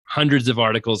blog. We have hundreds of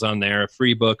articles on there, a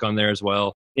free book on there as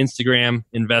well. Instagram,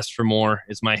 Invest for More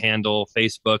is my handle.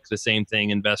 Facebook, the same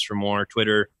thing, Invest for More.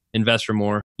 Twitter, Invest for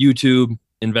More. YouTube,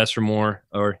 Invest for More,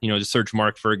 or, just search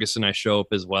Mark Ferguson. I show up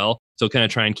as well. So kind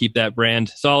of try and keep that brand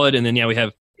solid. And then, we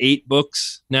have 8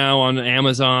 books now on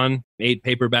Amazon, 8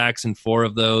 paperbacks, and 4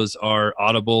 of those are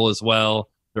Audible as well.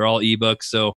 They're all ebooks.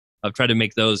 So I've tried to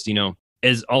make those,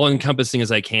 as all encompassing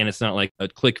as I can. It's not like a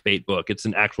clickbait book. It's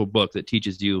an actual book that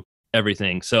teaches you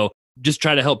everything. So just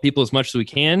try to help people as much as we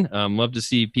can. Love to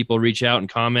see people reach out and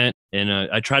comment. And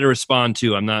I try to respond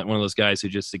too. I'm not one of those guys who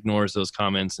just ignores those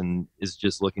comments and is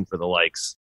just looking for the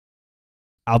likes.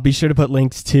 I'll be sure to put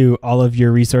links to all of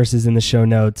your resources in the show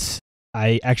notes.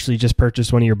 I actually just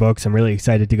purchased one of your books. I'm really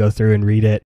excited to go through and read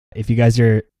it. If you guys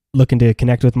are looking to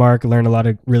connect with Mark, learn a lot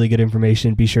of really good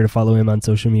information, be sure to follow him on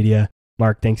social media.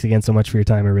 Mark, thanks again so much for your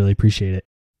time. I really appreciate it.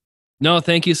 No,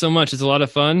 thank you so much. It's a lot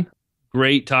of fun.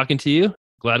 Great talking to you.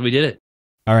 Glad we did it.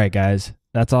 All right, guys.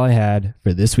 That's all I had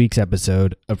for this week's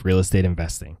episode of Real Estate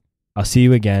Investing. I'll see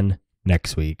you again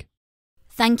next week.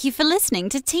 Thank you for listening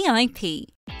to TIP.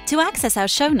 To access our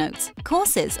show notes,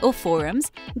 courses, or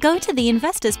forums, go to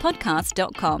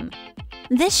theinvestorspodcast.com.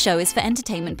 This show is for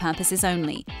entertainment purposes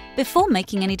only. Before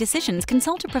making any decisions,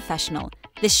 consult a professional.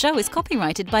 This show is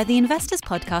copyrighted by the Investors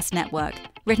Podcast Network.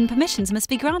 Written permissions must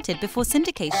be granted before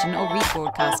syndication or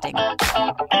rebroadcasting.